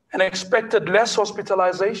 and expected less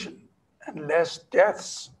hospitalization and less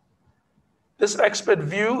deaths. This expert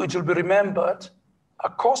view, it will be remembered,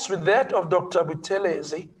 accords with that of Dr.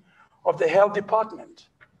 Buthelezi of the Health Department,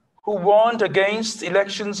 who warned against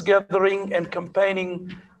elections gathering and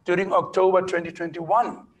campaigning during October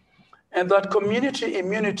 2021, and that community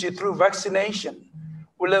immunity through vaccination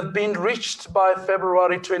will have been reached by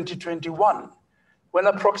February 2021, when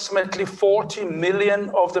approximately 40 million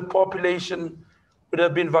of the population would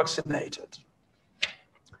have been vaccinated.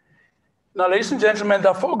 Now, ladies and gentlemen,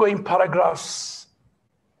 the foregoing paragraphs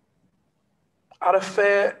are a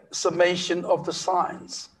fair summation of the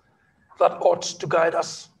signs that ought to guide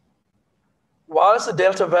us. Whilst the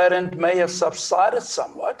Delta variant may have subsided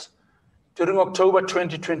somewhat during October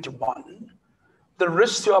 2021, the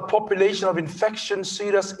risk to our population of infection,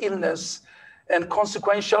 serious illness, and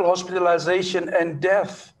consequential hospitalization and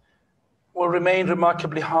death will remain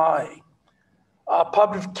remarkably high. Our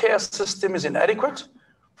public care system is inadequate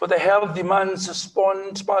for the health demands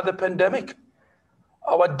spawned by the pandemic.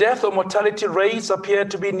 Our death or mortality rates appear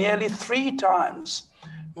to be nearly 3 times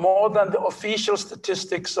more than the official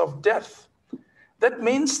statistics of death. That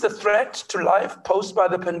means the threat to life posed by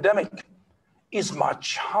the pandemic is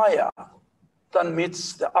much higher than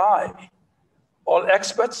meets the eye. All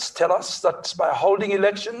experts tell us that by holding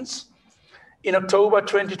elections in October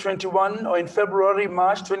 2021 or in February,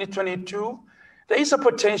 March 2022, there is a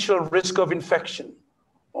potential risk of infection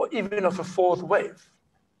or even of a fourth wave.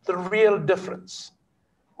 The real difference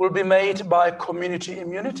will be made by community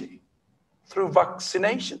immunity through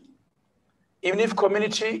vaccination. Even if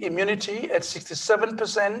community immunity at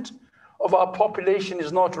 67% of our population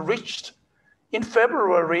is not reached, in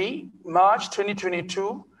February, March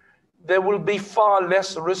 2022, there will be far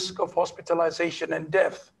less risk of hospitalization and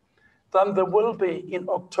death than there will be in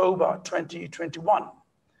October 2021.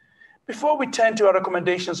 Before we turn to our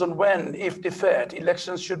recommendations on when, if deferred,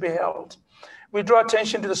 elections should be held, we draw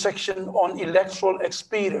attention to the section on electoral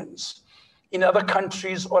experience in other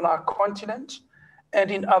countries on our continent and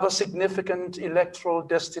in other significant electoral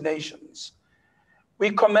destinations.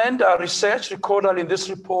 We commend our research recorded in this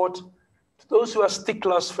report to those who are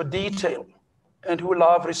sticklers for detail and who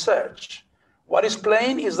love research. What is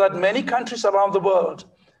plain is that many countries around the world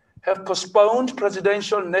have postponed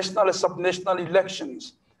presidential, national, and subnational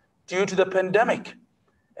elections due to the pandemic,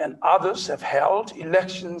 and others have held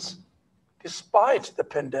elections despite the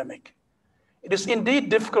pandemic. It is indeed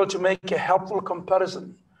difficult to make a helpful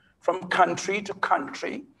comparison from country to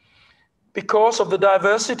country because of the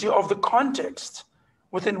diversity of the context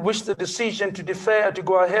within which the decision to defer to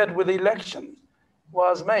go ahead with the election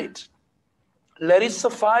was made. Let it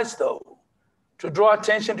suffice, though, to draw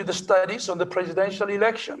attention to the studies on the presidential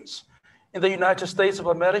elections in the United States of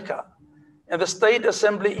America and the state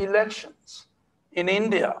assembly elections in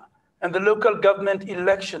India and the local government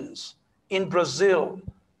elections in Brazil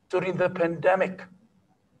during the pandemic.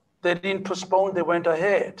 They didn't postpone, they went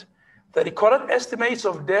ahead. The recorded estimates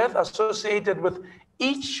of death associated with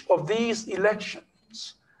each of these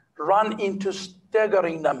elections run into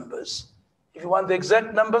staggering numbers. If you want the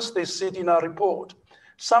exact numbers, they sit in our report.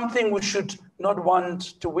 Something we should not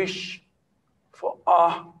want to wish for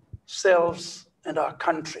ourselves and our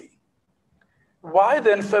country. Why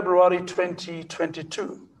then February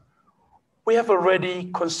 2022? We have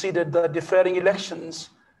already considered that deferring elections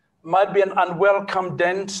might be an unwelcome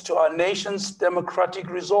dent to our nation's democratic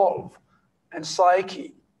resolve and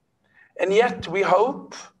psyche. And yet we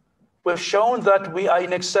hope we've shown that we are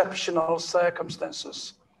in exceptional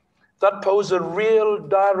circumstances that pose a real,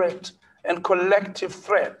 direct, and collective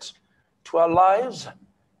threat to our lives,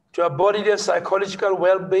 to our bodily and psychological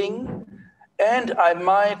well-being, and I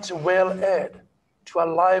might well add, to our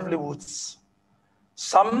livelihoods.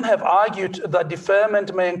 Some have argued that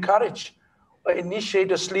deferment may encourage or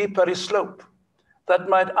initiate a slippery slope that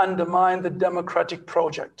might undermine the democratic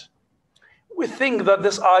project. We think that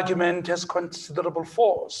this argument has considerable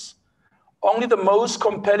force. Only the most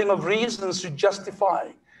compelling of reasons to justify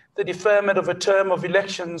the deferment of a term of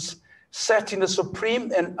elections set in the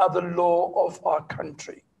supreme and other law of our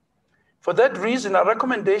country. For that reason, our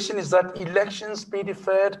recommendation is that elections be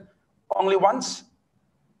deferred only once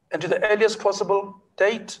and to the earliest possible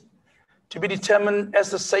date, to be determined as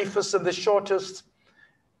the safest and the shortest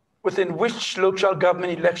within which local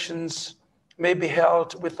government elections may be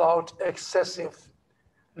held without excessive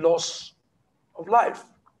loss of life.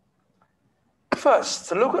 First,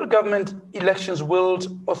 the local government elections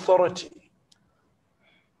wield authority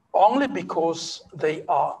only because they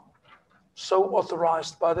are so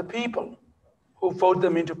authorized by the people who vote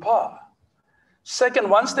them into power. Second,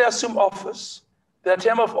 once they assume office, their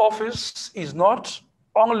term of office is not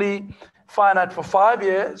only finite for 5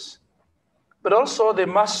 years, but also they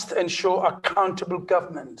must ensure accountable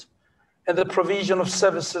government and the provision of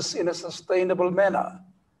services in a sustainable manner.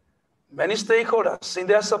 Many stakeholders in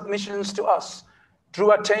their submissions to us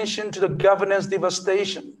drew attention to the governance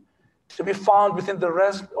devastation to be found within the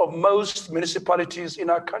rest of most municipalities in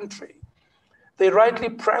our country. They rightly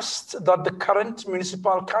pressed that the current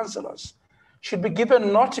municipal councillors should be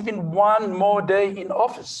given not even one more day in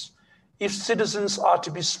office if citizens are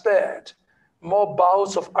to be spared more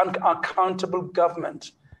bouts of unaccountable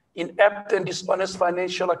government, inept and dishonest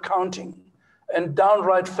financial accounting, and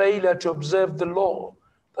downright failure to observe the law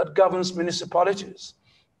that governs municipalities.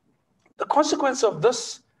 The consequence of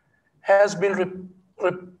this has been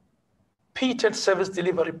repeated service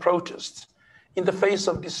delivery protests in the face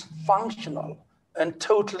of dysfunctional and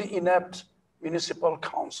totally inept municipal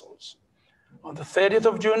councils. On the 30th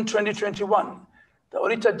of June 2021, the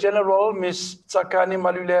Auditor General, Ms. Tsakani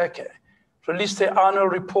Maluleke, released her annual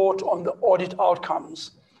report on the audit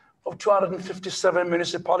outcomes of 257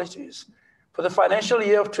 municipalities for the financial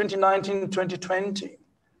year of 2019-2020.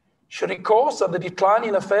 She records that the decline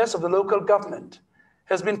in affairs of the local government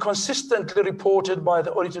has been consistently reported by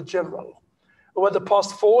the Auditor General over the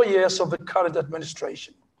past 4 years of the current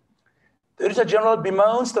administration. The Auditor General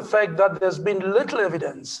bemoans the fact that there's been little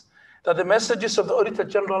evidence that the messages of the Auditor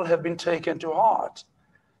General have been taken to heart.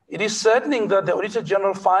 It is saddening that the Auditor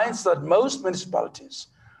General finds that most municipalities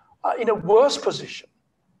are in a worse position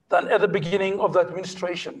than at the beginning of the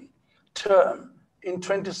administration term in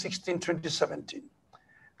 2016-2017.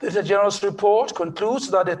 The Auditor General's report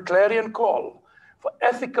concludes that a clarion call for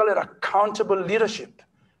ethical and accountable leadership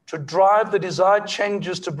to drive the desired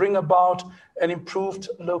changes to bring about an improved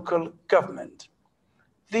local government.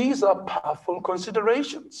 These are powerful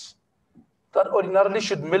considerations that ordinarily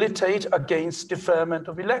should militate against deferment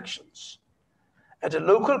of elections. At a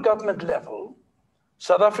local government level,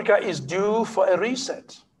 South Africa is due for a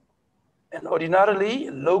reset, and ordinarily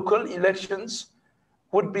local elections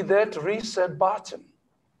would be that reset button.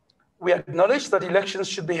 We acknowledge that elections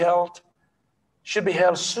should be held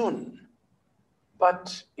soon,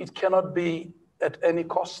 but it cannot be at any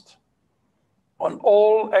cost. On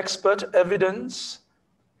all expert evidence,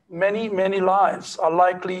 many, many lives are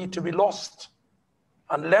likely to be lost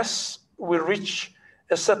unless we reach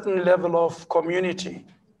a certain level of community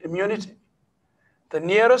immunity. The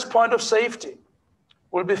nearest point of safety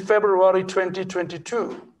will be February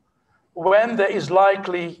 2022, when there is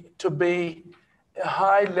likely to be a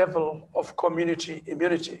high level of community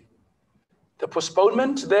immunity. The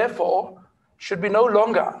postponement, therefore, should be no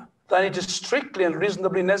longer than it is strictly and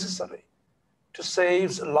reasonably necessary to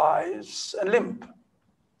save lives and limb.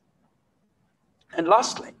 And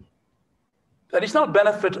lastly, the additional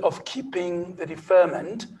benefit of keeping the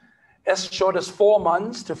deferment as short as 4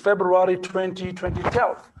 months to February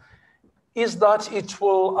 2022 is that it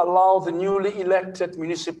will allow the newly elected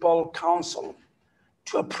municipal council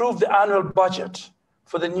to approve the annual budget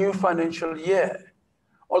for the new financial year.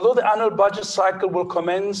 Although the annual budget cycle will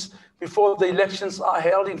commence before the elections are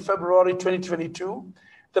held in February 2022,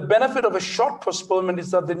 the benefit of a short postponement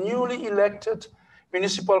is that the newly elected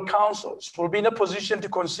municipal councils will be in a position to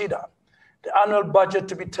consider the annual budget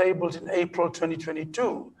to be tabled in April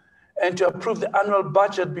 2022 and to approve the annual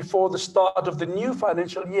budget before the start of the new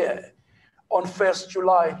financial year on 1st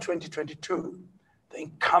July 2022. The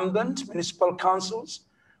incumbent municipal councils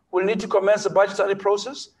will need to commence the budgetary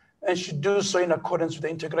process and should do so in accordance with the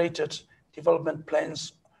integrated development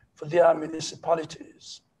plans for their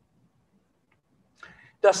municipalities.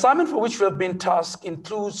 The assignment for which we have been tasked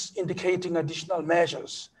includes indicating additional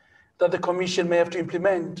measures that the Commission may have to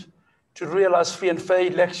implement to realize free and fair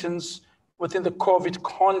elections within the COVID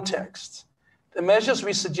context. The measures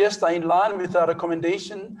we suggest are in line with our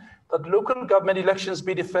recommendation that local government elections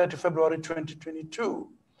be deferred to February 2022.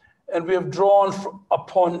 And we have drawn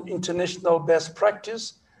upon international best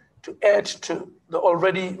practice to add to the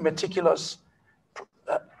already meticulous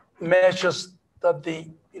measures that the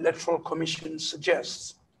Electoral Commission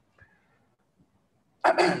suggests.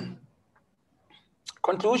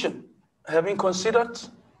 Conclusion, having considered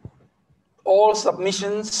all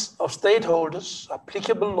submissions of stakeholders,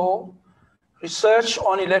 applicable law, research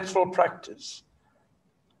on electoral practice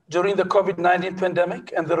during the COVID-19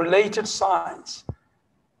 pandemic and the related science,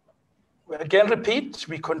 we again repeat,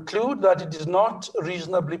 we conclude that it is not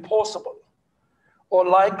reasonably possible or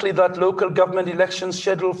likely that local government elections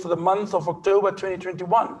scheduled for the month of October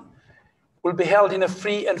 2021 will be held in a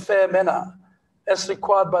free and fair manner as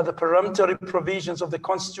required by the peremptory provisions of the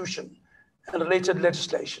Constitution and related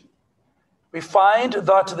legislation. We find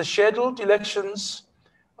that the scheduled elections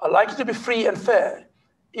are likely to be free and fair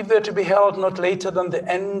if they're to be held not later than the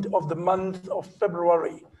end of the month of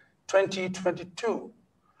February 2022.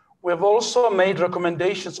 We have also made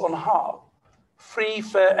recommendations on how free,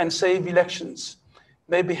 fair, and safe elections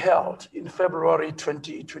may be held in February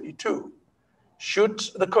 2022. Should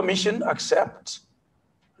the Commission accept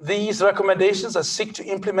these recommendations and seek to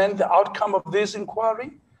implement the outcome of this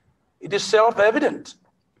inquiry, it is self-evident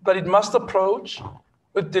that it must approach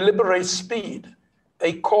with deliberate speed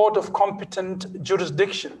a court of competent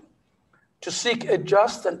jurisdiction to seek a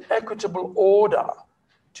just and equitable order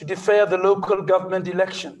to defer the local government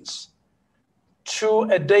elections to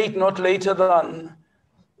a date not later than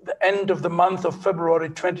the end of the month of February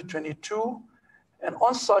 2022, and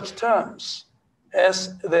on such terms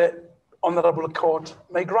as the Honorable Court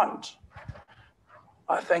may grant.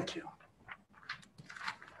 I thank you.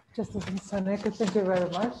 Justice Moseneke, thank you very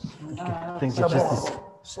much. Thank you, Justice.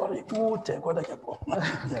 Sorry.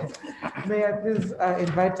 May I please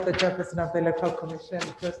invite the chairperson of the Electoral Commission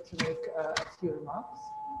just to make a few remarks.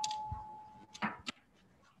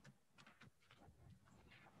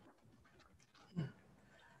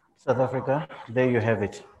 South Africa, there you have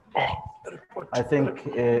it. The report. I think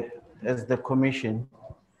as the Commission,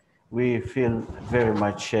 we feel very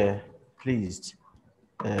much pleased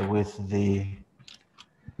with the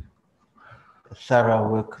thorough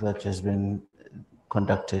work that has been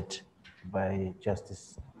conducted by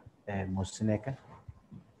Justice Moseneke.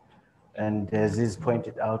 And as is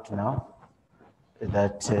pointed out now,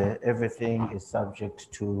 that everything is subject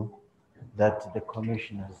to that the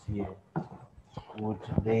commissioners here, would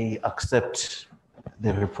they accept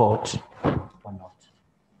the report or not?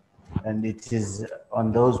 And it is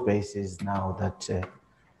on those bases now that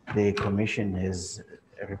the commission has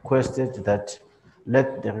requested that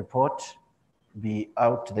let the report be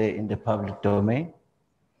out there in the public domain,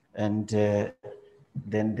 and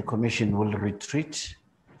then the commission will retreat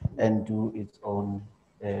and do its own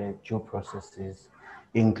due processes,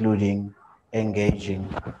 including engaging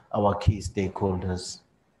our key stakeholders.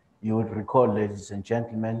 You would recall, ladies and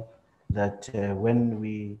gentlemen, that when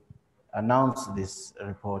we announced this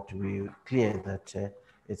report, we were clear that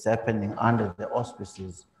it's happening under the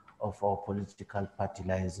auspices of our political party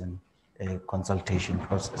liaison consultation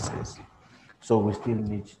processes. So we still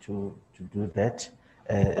need to do that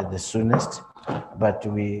the soonest, but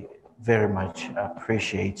we very much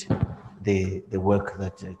appreciate the work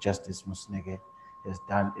that Justice Moseneke has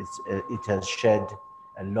done. It has shed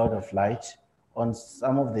a lot of light on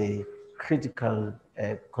some of the critical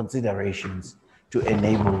considerations to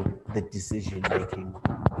enable the decision making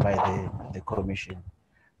by the Commission.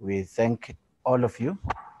 We thank all of you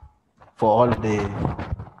for all the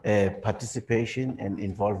participation and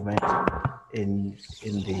involvement in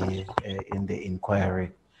the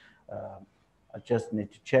inquiry. I just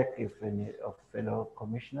need to check if any of fellow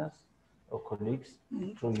commissioners or colleagues,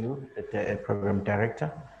 through you, the program director,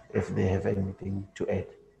 if they have anything to add.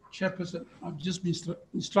 Chairperson, I've just been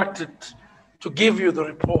instructed to give you the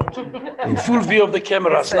report in full view of the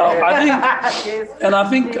cameras now. I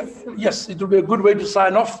think, yes, it will be a good way to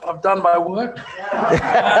sign off. I've done my work. I'm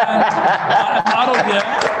out of here.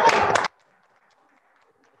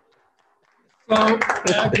 So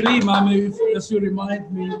I agree, Mami, as you remind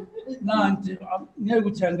me.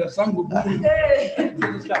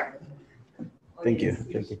 Thank you.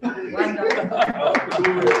 Thank you.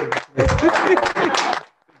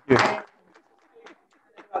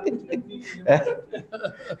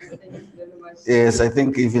 Yes, I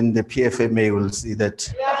think even the PFMA will see that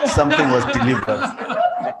something was delivered.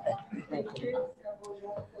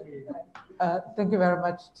 Thank you very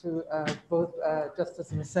much to both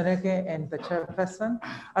Justice Moseneke and the chairperson.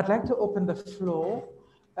 I'd like to open the floor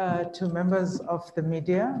to members of the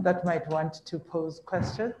media that might want to pose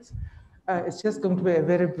questions. It's just going to be a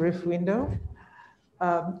very brief window.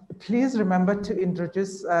 Please remember to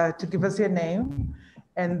introduce, to give us your name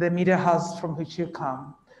and the media house from which you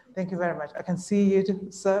come. Thank you very much. I can see you,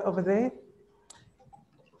 sir, over there.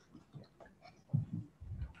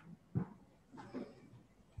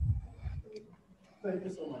 Thank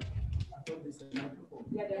you so much. I thought this is a microphone.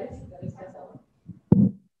 Yeah, there is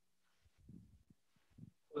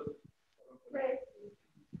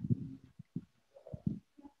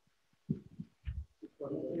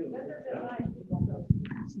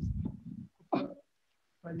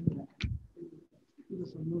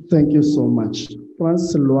Thank you so much.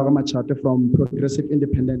 Francis Luaga Machate from Progressive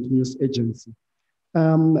Independent News Agency.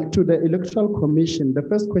 To the Electoral Commission, the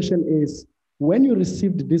first question is, when you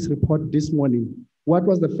received this report this morning, what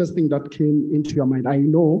was the first thing that came into your mind? I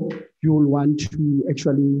know you will want to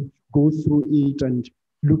actually go through it and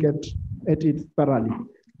look at it thoroughly,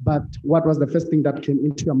 but what was the first thing that came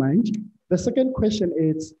into your mind? The second question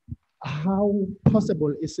is, how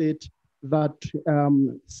possible is it that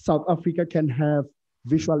South Africa can have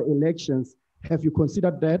visual elections? Have you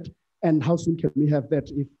considered that? And how soon can we have that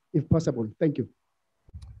if possible? Thank you.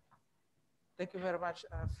 Thank you very much,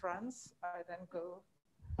 Franz. I then go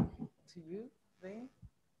to you there.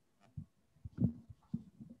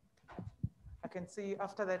 I can see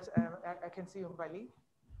after that, I can see Umbali.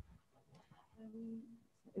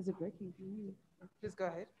 Is it working? Please go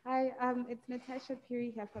ahead. Hi, it's Natasha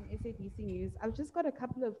Puri here from SABC News. I've just got a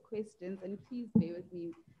couple of questions, and please bear with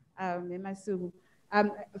me, Memasu.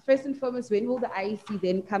 First and foremost, when will the IEC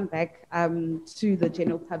then come back to the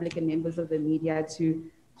general public and members of the media to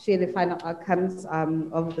share the final outcomes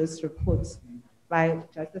of this report by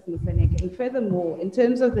Justice Moseneke? And furthermore, in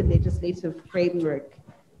terms of the legislative framework,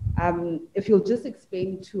 if you'll just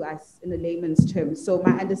explain to us in a layman's terms. So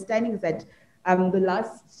my understanding is that the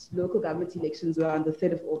last local government elections were on the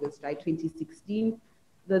 3rd of August, right, 2016.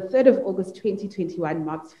 The 3rd of August, 2021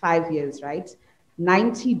 marks 5 years, right?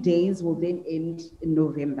 90 days will then end in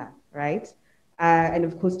November, right? And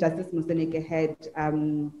of course, Justice Moseneke had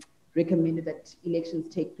recommended that elections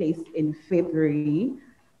take place in February.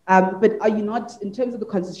 But are you not, in terms of the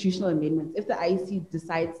constitutional amendments, if the IEC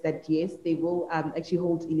decides that yes, they will actually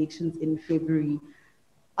hold elections in February,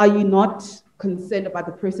 are you not concerned about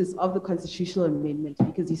the process of the constitutional amendment?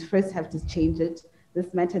 Because you first have to change it.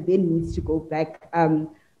 This matter then needs to go back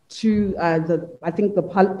to I think the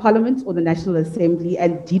Parliament or the National Assembly,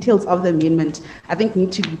 and details of the amendment, I think,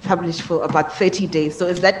 need to be published for about 30 days. So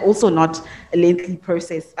is that also not a lengthy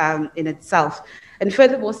process in itself? And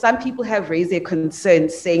furthermore, some people have raised their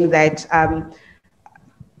concerns saying that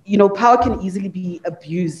power can easily be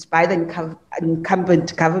abused by the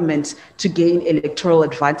incumbent government to gain electoral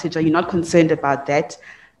advantage. Are you not concerned about that?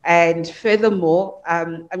 And furthermore,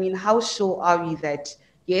 I mean, how sure are we that,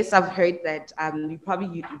 yes, I've heard that we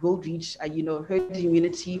probably will reach, herd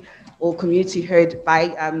immunity or community herd by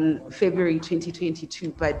February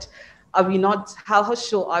 2022, but are we not, how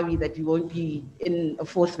sure are we that we won't be in a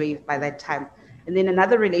fourth wave by that time? And then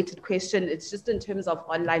another related question, it's just in terms of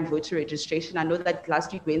online voter registration. I know that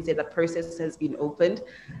last week, Wednesday, the process has been opened.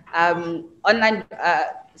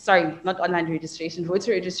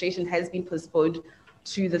 Voter registration has been postponed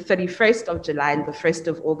to the 31st of July and the 1st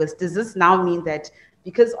of August. Does this now mean that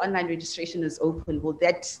because online registration is open, will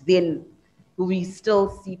we still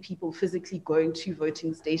see people physically going to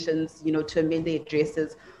voting stations, to amend their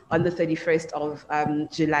addresses on the 31st of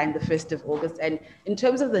July and the 1st of August? And in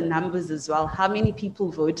terms of the numbers as well, how many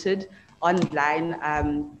people voted online?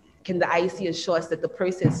 Can the IEC assure us that the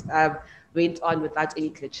process went on without any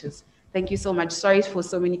glitches? Thank you so much. Sorry for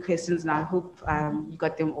so many questions, and I hope you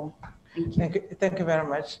got them all. Thank you. Thank you very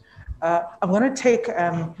much. I'm going to take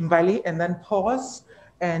Mbali and then pause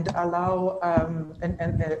and allow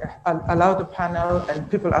allow the panel and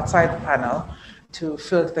people outside the panel to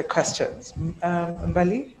field the questions.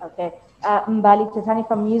 Mbali? Okay. Mbali Tetani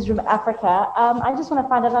from Newsroom Africa. I just want to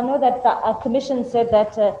find out, I know that the commission said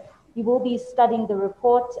that you will be studying the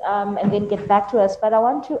report and then get back to us, but I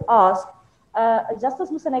want to ask, Justice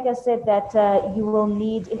Moseneke said that you will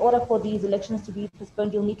need, in order for these elections to be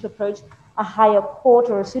postponed, you'll need to approach a higher court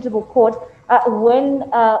or a suitable court. When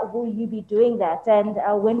will you be doing that? And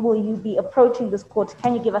when will you be approaching this court?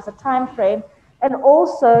 Can you give us a time frame? And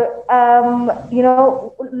also,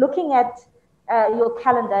 looking at your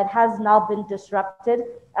calendar, it has now been disrupted.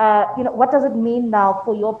 What does it mean now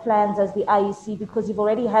for your plans as the IEC? Because you've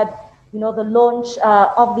already had, the launch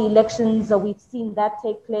of the elections. We've seen that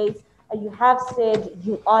take place. You have said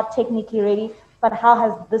you are technically ready, but how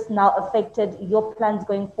has this now affected your plans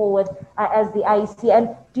going forward as the IEC? And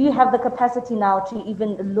do you have the capacity now to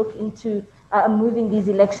even look into moving these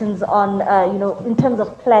elections on, in terms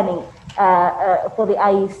of planning for the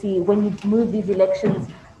IEC when you move these elections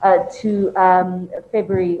to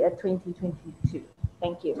February 2022?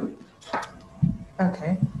 Thank you.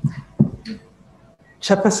 Okay.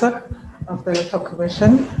 Chairperson of the Electoral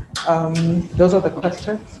Commission, those are the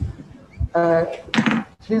questions.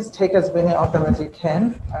 Please take as many of them as you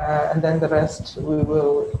can, and then the rest we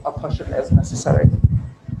will apportion as necessary.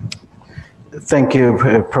 Thank you,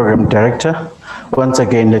 Program Director. Once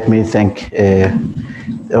again, let me thank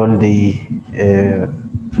all the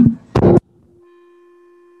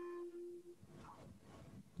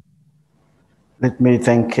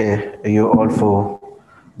you all for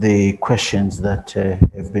the questions that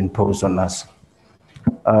have been posed on us.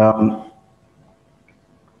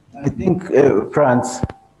 I think, Franz,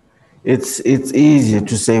 it's easy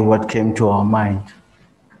to say what came to our mind.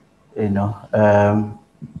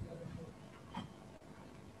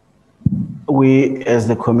 We, as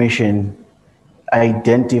the Commission,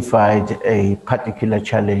 identified a particular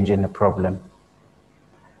challenge and a problem.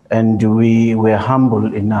 And we were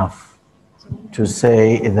humble enough to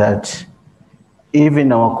say that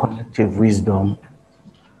even our collective wisdom,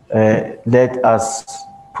 let us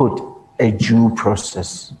put a due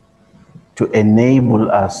process to enable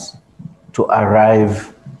us to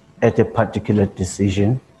arrive at a particular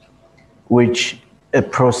decision, which a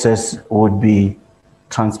process would be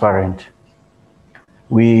transparent.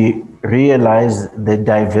 We realize the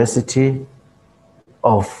diversity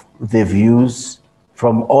of the views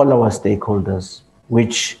from all our stakeholders,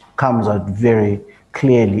 which comes out very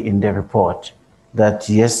clearly in the report, that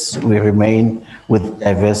yes, we remain with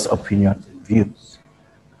diverse opinions and views.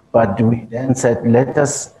 But we then said, let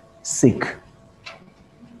us seek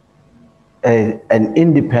an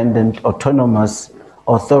independent, autonomous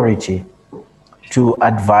authority to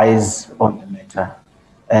advise on the matter.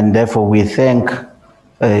 And therefore, we thank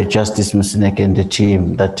Justice Moseneke and the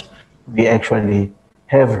team that we actually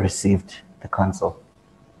have received the counsel.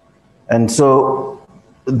 And so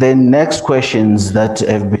the next questions that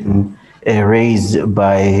have been raised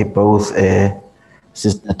by both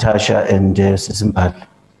Sis Natasha and Sis Mbal.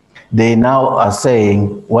 They now are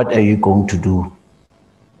saying, what are you going to do?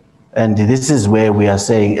 And this is where we are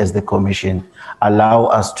saying, as the Commission, allow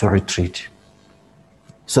us to retreat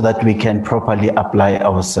so that we can properly apply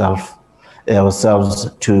ourselves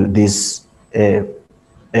to this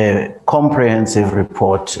comprehensive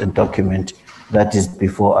report and document that is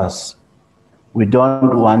before us. We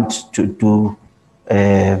don't want to do,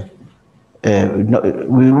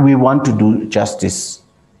 we want to do justice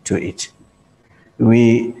to it.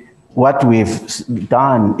 What we've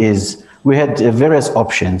done is we had various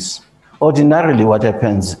options. Ordinarily, what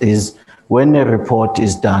happens is when a report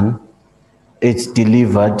is done, it's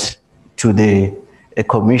delivered to the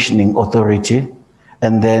commissioning authority,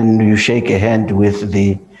 and then you shake a hand with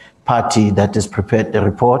the party that has prepared the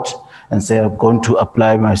report and say, I'm going to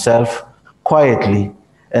apply myself quietly,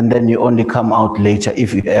 and then you only come out later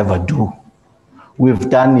if you ever do. We've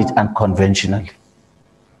done it unconventionally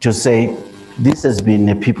to say, this has been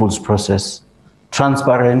a people's process,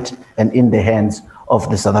 transparent and in the hands of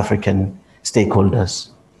the South African stakeholders.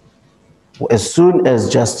 As soon as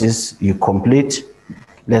justice you complete,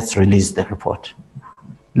 let's release the report.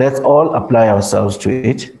 Let's all apply ourselves to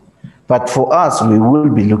it. But for us, we will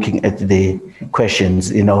be looking at the questions,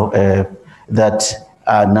 that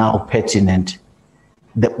are now pertinent.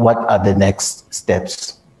 What are the next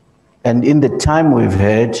steps? And in the time we've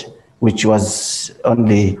heard, which was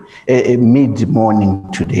only a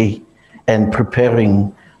mid-morning today, and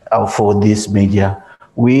preparing for this media,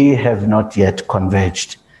 we have not yet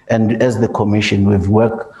converged. And as the Commission, we've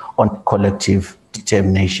worked on collective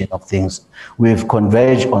determination of things. We've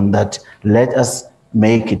converged on that. Let us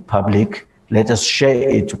make it public. Let us share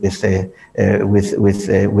it with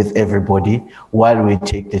everybody while we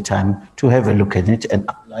take the time to have a look at it and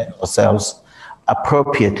apply ourselves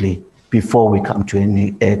appropriately before we come to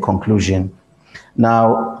any conclusion.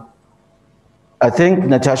 Now, I think,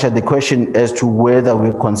 Natasha, the question as to whether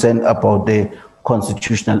we're concerned about the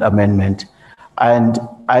constitutional amendment, and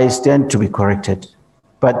I stand to be corrected,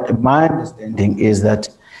 but my understanding is that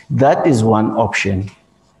that is one option.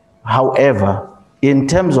 However, in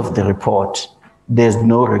terms of the report, there's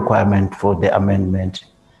no requirement for the amendment.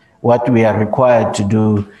 What we are required to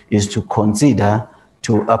do is to consider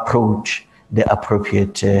to approach the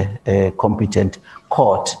appropriate competent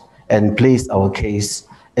court and place our case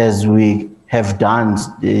as we have done,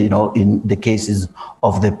 in the cases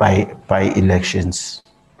of the by-elections.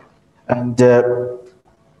 And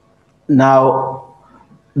now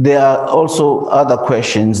there are also other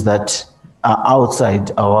questions that are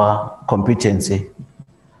outside our competency.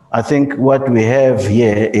 I think what we have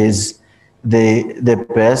here is the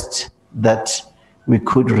best that we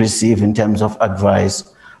could receive in terms of advice,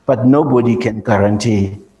 but nobody can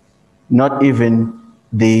guarantee, not even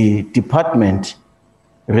the department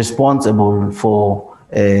responsible for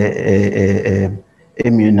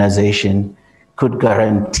immunization could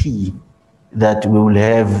guarantee that we will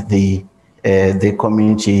have the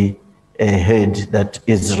community head that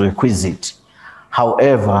is requisite.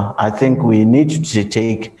 However, I think we need to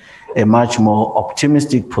take a much more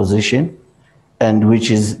optimistic position, and which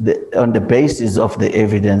is on the basis of the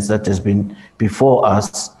evidence that has been before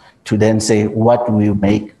us, to then say what we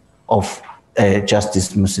make of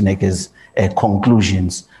Justice Moseneke's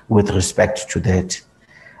conclusions with respect to that.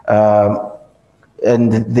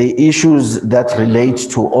 And the issues that relate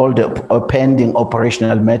to all the pending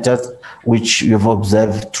operational matters, which you've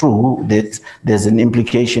observed through, that there's an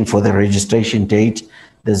implication for the registration date,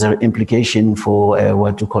 there's an implication for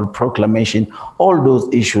what we call proclamation. All those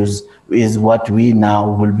issues is what we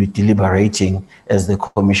now will be deliberating as the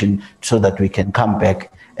Commission, so that we can come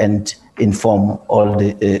back and inform all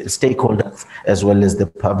the stakeholders as well as the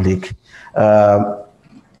public.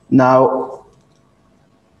 Now,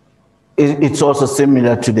 it's also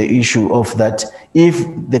similar to the issue of that if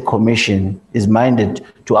the Commission is minded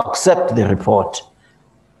to accept the report,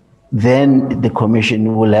 then the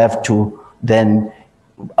Commission will have to then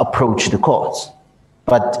approach the courts.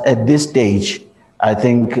 But at this stage, I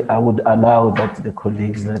think I would allow that the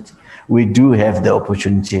colleagues that we do have the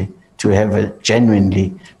opportunity to have a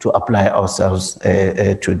genuinely to apply ourselves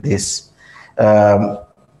to this.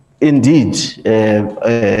 Indeed,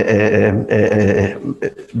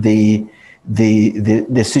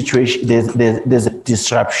 the situation, there's a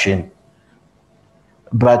disruption,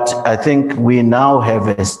 but I think we now have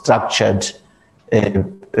a structured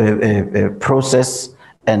process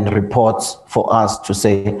and reports for us to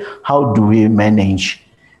say, how do we manage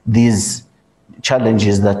these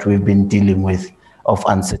challenges that we've been dealing with of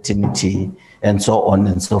uncertainty and so on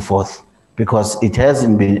and so forth because it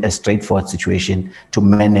hasn't been a straightforward situation to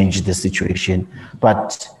manage the situation.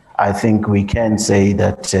 But I think we can say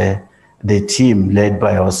that the team led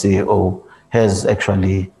by our CEO has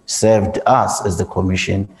actually served us as the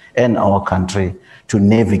Commission and our country to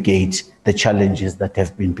navigate the challenges that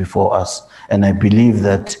have been before us. And I believe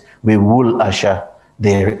that we will usher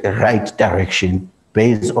the right direction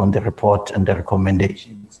based on the report and the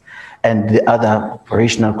recommendations and the other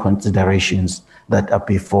operational considerations that are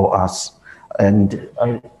before us. And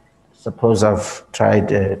I suppose I've tried,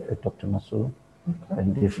 Dr. Masu,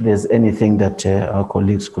 and if there's anything that our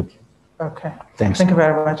colleagues could. Okay. Thanks. Thank you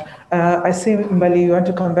very much. I see Mbali, you want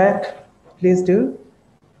to come back? Please do.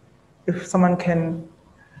 If someone can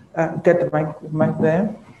get the mic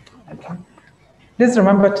there. Okay. Please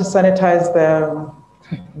remember to sanitize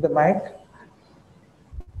the mic.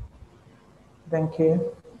 Thank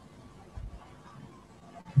you.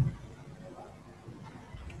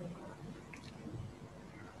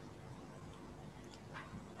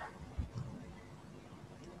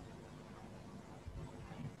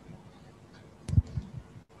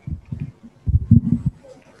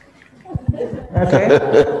 Okay.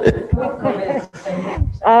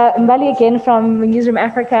 Mbali again from Newsroom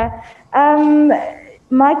Africa.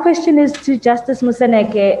 My question is to Justice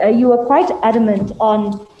Moseneke. You were quite adamant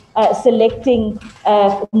on selecting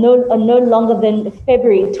no longer than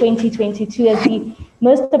February 2022 as the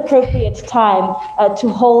most appropriate time to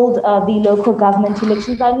hold the local government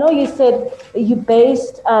elections. I know you said you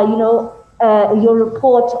based your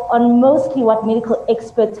report on mostly what medical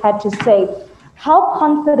experts had to say. How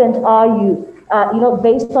confident are you,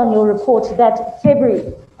 based on your report, that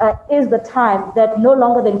February is the time, that no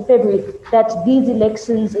longer than February, that these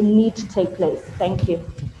elections need to take place? Thank you.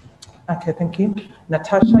 Okay, thank you.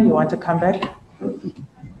 Natasha, you want to come back?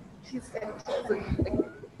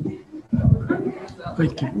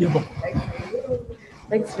 Thank you.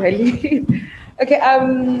 Thanks, Riley. Okay,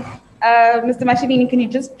 Mr. Mashinini, can you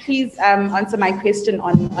just please answer my question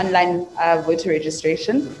on online voter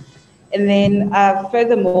registration? And then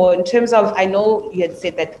furthermore, in terms of, I know you had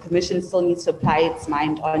said that the Commission still needs to apply its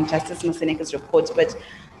mind on Justice Moseneke's report, but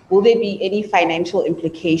will there be any financial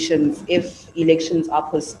implications if elections are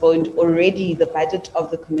postponed? Already the budget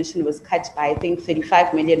of the Commission was cut by, I think,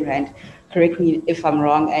 35 million rand. Correct me if I'm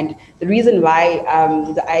wrong. And the reason why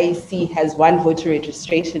the IEC has one voter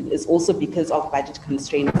registration is also because of budget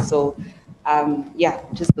constraints. So yeah,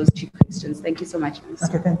 just those two questions. Thank you so much, Ms.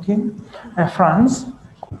 Okay, thank you.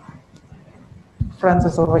 Franz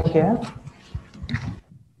is over here.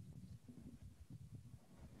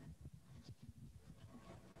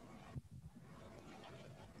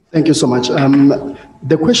 Thank you so much.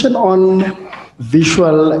 The question on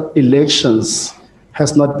visual elections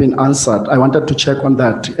has not been answered. I wanted to check on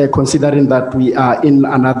that, considering that we are in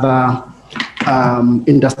another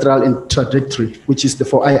industrial trajectory, which is the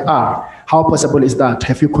 4IR. How possible is that?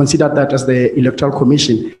 Have you considered that as the Electoral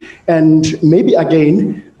Commission? And maybe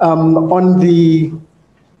again, on the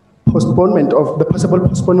postponement of the possible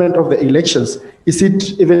postponement of the elections, is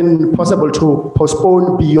it even possible to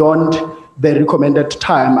postpone beyond the recommended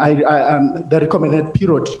time, the recommended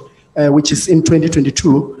period, which is in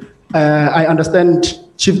 2022? I understand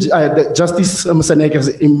Chief Justice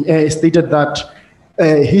Moseneke stated that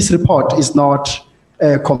his report is not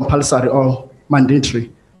compulsory or mandatory.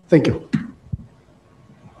 Thank you.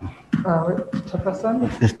 Chairperson,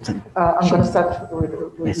 I'm going to start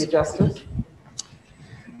with you, Justice.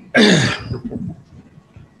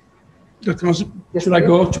 Dr. Masu, should I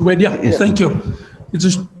go to Wedia? Yes. Thank you.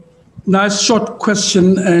 It's a nice short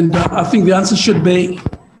question, and I think the answer should be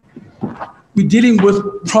we're dealing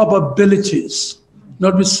with probabilities,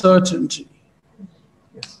 not with certainty.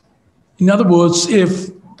 Yes. In other words,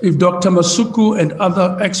 if Dr. Masuku and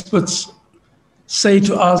other experts say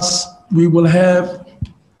to us we will have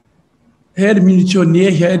herd immunity or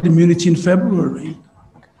near herd immunity in February,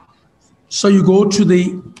 so you go to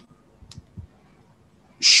the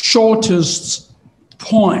shortest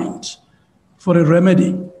point for a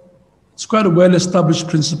remedy. It's quite a well-established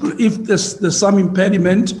principle. If there's some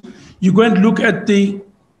impediment, you go and look at the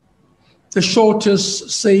shortest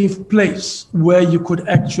safe place where you could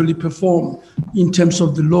actually perform in terms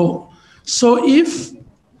of the law. So if,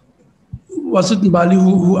 was it Mbali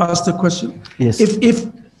who asked the question? Yes. If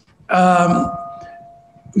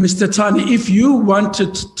Mr. Tani, if you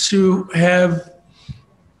wanted to have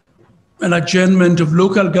an adjournment of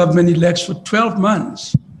local government elections for 12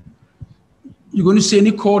 months, you're going to see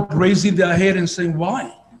any court raising their head and saying,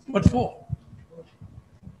 why? What for?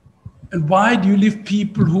 And why do you leave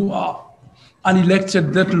people who are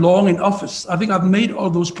unelected that long in office? I think I've made all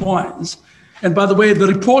those points. And by the way, the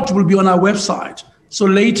report will be on our website. So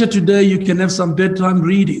later today, you can have some bedtime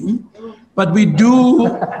reading. But we do,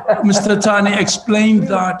 Mr. Tani, explain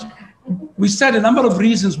that we said a number of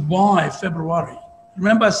reasons why February.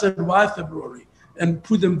 Remember I said why February and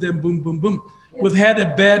put them there, boom, boom, boom. We've had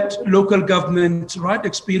a bad local government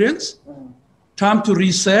experience, time to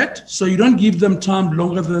reset. So you don't give them time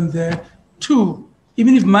longer than that. 2,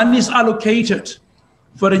 even if money is allocated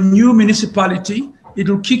for a new municipality, it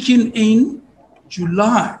will kick in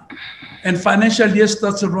July. And financial year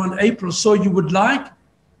starts around April. So you would like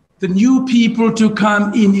the new people to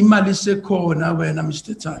come in Malise Corner when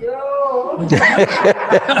Mr. Tani.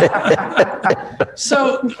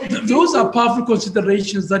 So those are powerful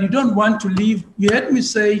considerations that you don't want to leave. You heard me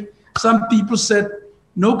say, some people said,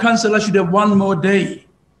 no councillor should have one more day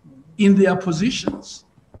in their positions.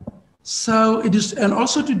 So it is, and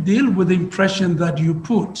also to deal with the impression that you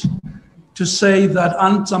put to say that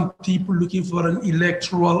aren't some people looking for an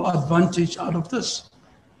electoral advantage out of this?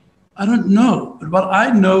 I don't know, but what I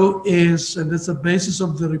know is, and it's the basis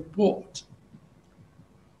of the report,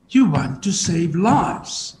 you want to save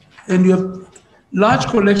lives. And you have large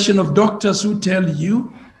collection of doctors who tell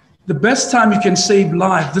you the best time you can save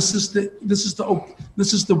life, this is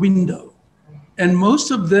the window. And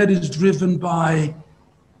most of that is driven by,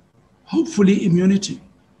 hopefully, immunity.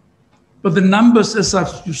 But the numbers, as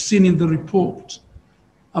you've seen in the report,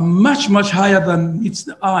 are much, much higher than meets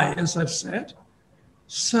the eye, as I've said.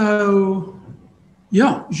 So,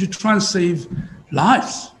 yeah, we should try and save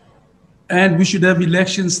lives. And we should have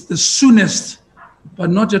elections the soonest, but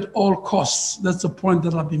not at all costs. That's the point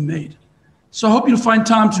that I've been made. So I hope you'll find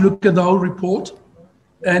time to look at the whole report.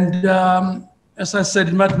 And as I said,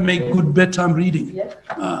 it might make good bedtime reading.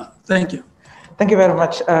 Thank you. Thank you very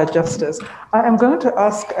much, Justice. I am going to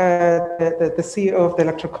ask the CEO of the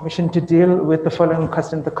Electoral Commission to deal with the following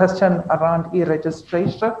question. The question around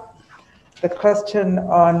e-registration, the question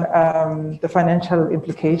on the financial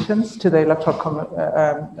implications to the Electoral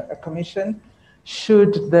Commission.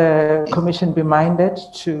 Should the Commission be minded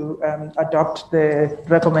to adopt the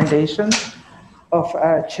recommendations of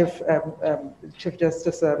Chief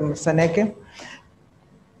Justice Moseneke?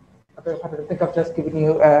 I think I've just given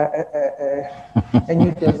you a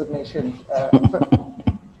new designation,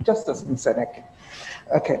 Justice Moseneke.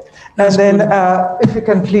 Okay, and then if you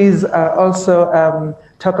can please also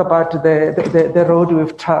talk about the road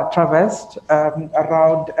we've traversed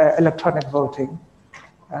around electronic voting.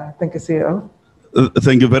 Thank you, CEO.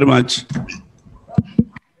 Thank you very much.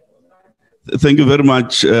 Thank you very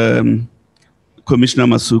much, Commissioner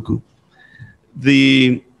Masuku.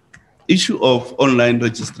 The issue of online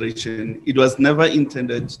registration, it was never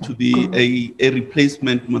intended to be a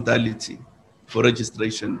replacement modality for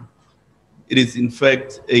registration. It is in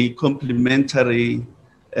fact a complementary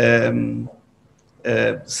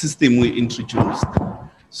system we introduced.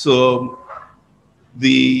 So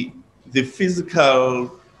the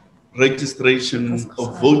physical registration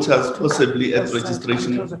of voters possibly at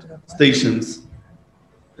registration stations.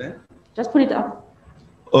 Just put it up.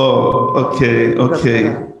 Oh, okay,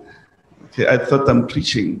 okay. Okay, I thought I'm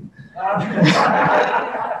preaching. But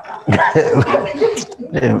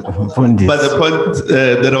the point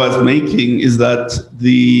that I was making is that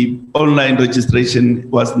the online registration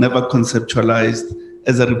was never conceptualized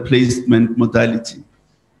as a replacement modality.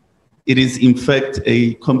 It is in fact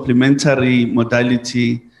a complementary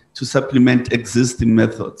modality to supplement existing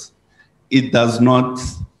methods. It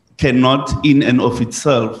cannot in and of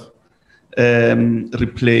itself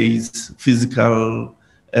replace physical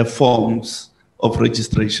forms of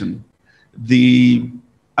registration. The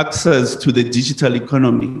access to the digital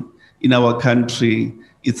economy in our country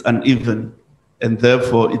is uneven, and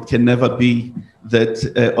therefore it can never be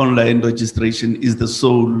that online registration is the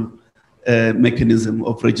sole mechanism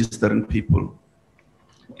of registering people.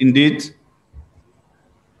 Indeed,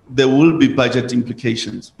 there will be budget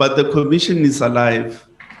implications, but the Commission is alive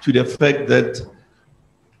to the fact that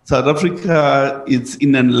South Africa is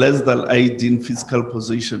in a less than ideal fiscal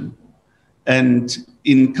position, and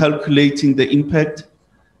in calculating the impact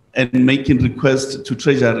and making requests to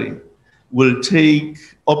Treasury will take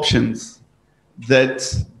options that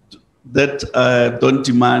don't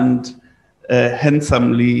demand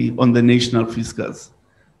handsomely on the national fiscals.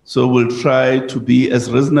 So we'll try to be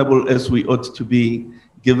as reasonable as we ought to be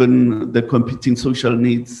given the competing social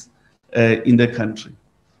needs in the country.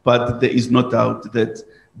 But there is no doubt that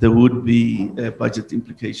there would be budget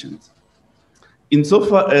implications.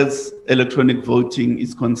 Insofar as electronic voting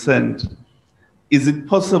is concerned, is it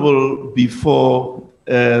possible before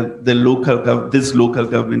these local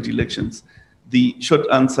government elections? The short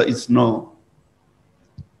answer is no.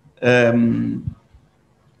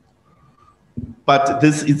 But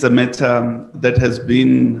this is a matter that has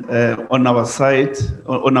been on our side,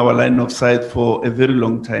 on our line of sight for a very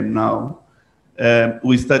long time now.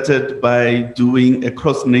 We started by doing a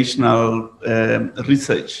cross-national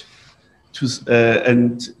research to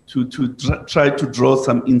try to draw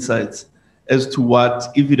some insights as to what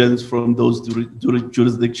evidence from those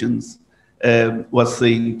jurisdictions was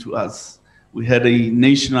saying to us. We had a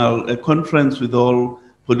national conference with all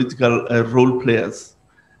political role players,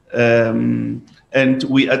 and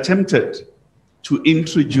we attempted to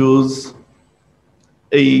introduce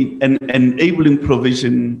an enabling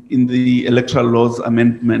provision in the Electoral Laws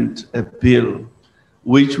Amendment Bill,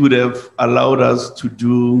 which would have allowed us to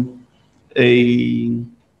do a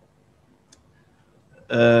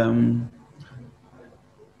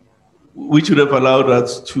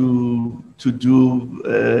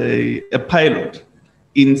pilot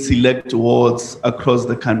in select wards across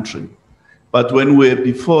the country. But when we're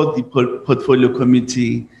before the portfolio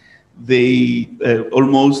committee,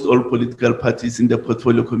 almost all political parties in the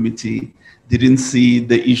portfolio committee didn't see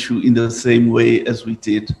the issue in the same way as we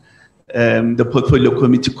did. The portfolio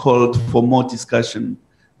committee called for more discussion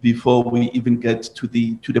before we even get to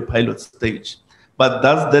the pilot stage. But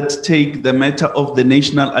does that take the matter off the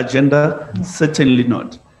national agenda? Certainly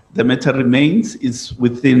not. The matter remains, is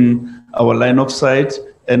within our line of sight,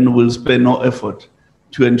 and we'll spare no effort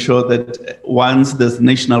to ensure that once there's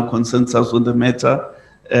national consensus on the matter,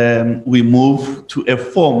 we move to a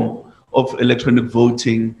form of electronic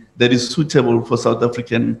voting that is suitable for South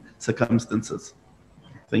African circumstances.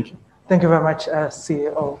 Thank you. Thank you very much,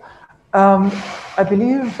 CEO. I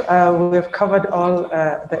believe we have covered all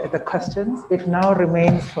the questions. It now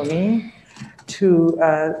remains for me to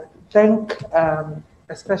thank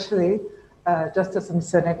especially Justice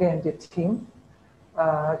Moseneke and your team.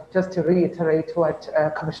 Just to reiterate what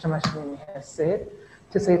Commissioner Mashinini has said,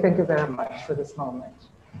 to say thank you very much for this moment.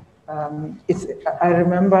 I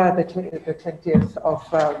remember the 20th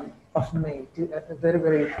of May very,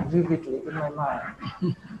 very vividly in my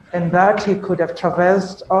mind. And that he could have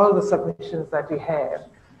traversed all the submissions that we have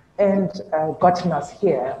and gotten us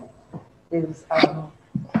here is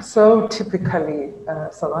so typically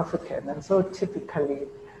South African and so typically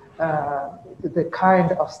the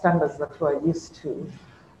kind of standards that we're used to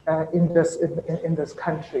in this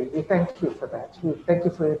country. We thank you for that. We thank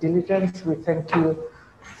you for your diligence. We thank you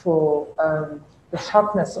for the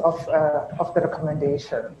sharpness of the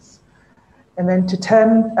recommendations. And then to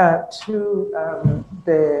turn to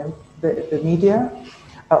the media,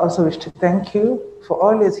 I also wish to thank you for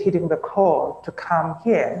always heeding the call to come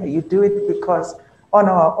here. You do it because on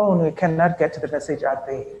our own, we cannot get the message out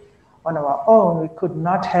there. On our own, we could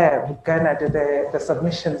not have garnered the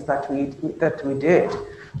submissions that we did.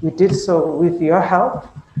 We did so with your help.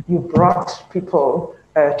 You brought people,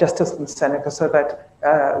 Justice Moseneke, so that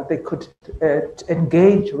they could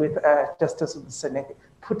engage with Justice Moseneke,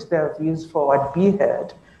 put their views forward, be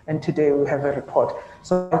heard, and today we have a report.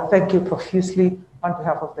 So I thank you profusely on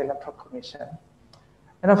behalf of the Electoral Commission.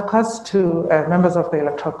 And of course, to members of the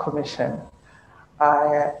Electoral Commission,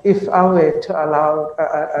 if I were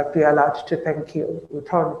to be allowed to thank you, we'd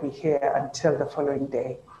probably be here until the following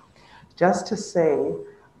day. Just to say,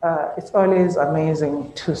 it's always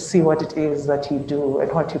amazing to see what it is that you do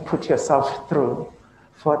and what you put yourself through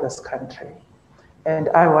for this country. And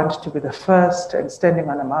I want to be the first and standing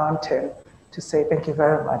on a mountain to say thank you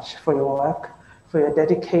very much for your work, for your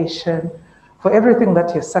dedication, for everything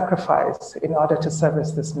that you sacrifice in order to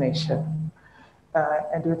service this nation.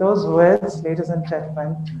 And with those words, ladies and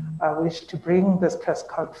gentlemen, I wish to bring this press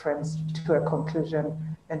conference to a conclusion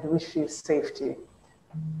and wish you safety.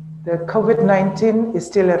 The COVID-19 is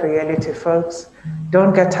still a reality, folks.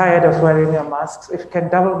 Don't get tired of wearing your masks. If you can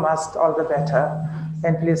double mask, all the better.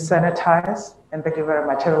 And please sanitize. And thank you very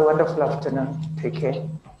much. Have a wonderful afternoon. Take care.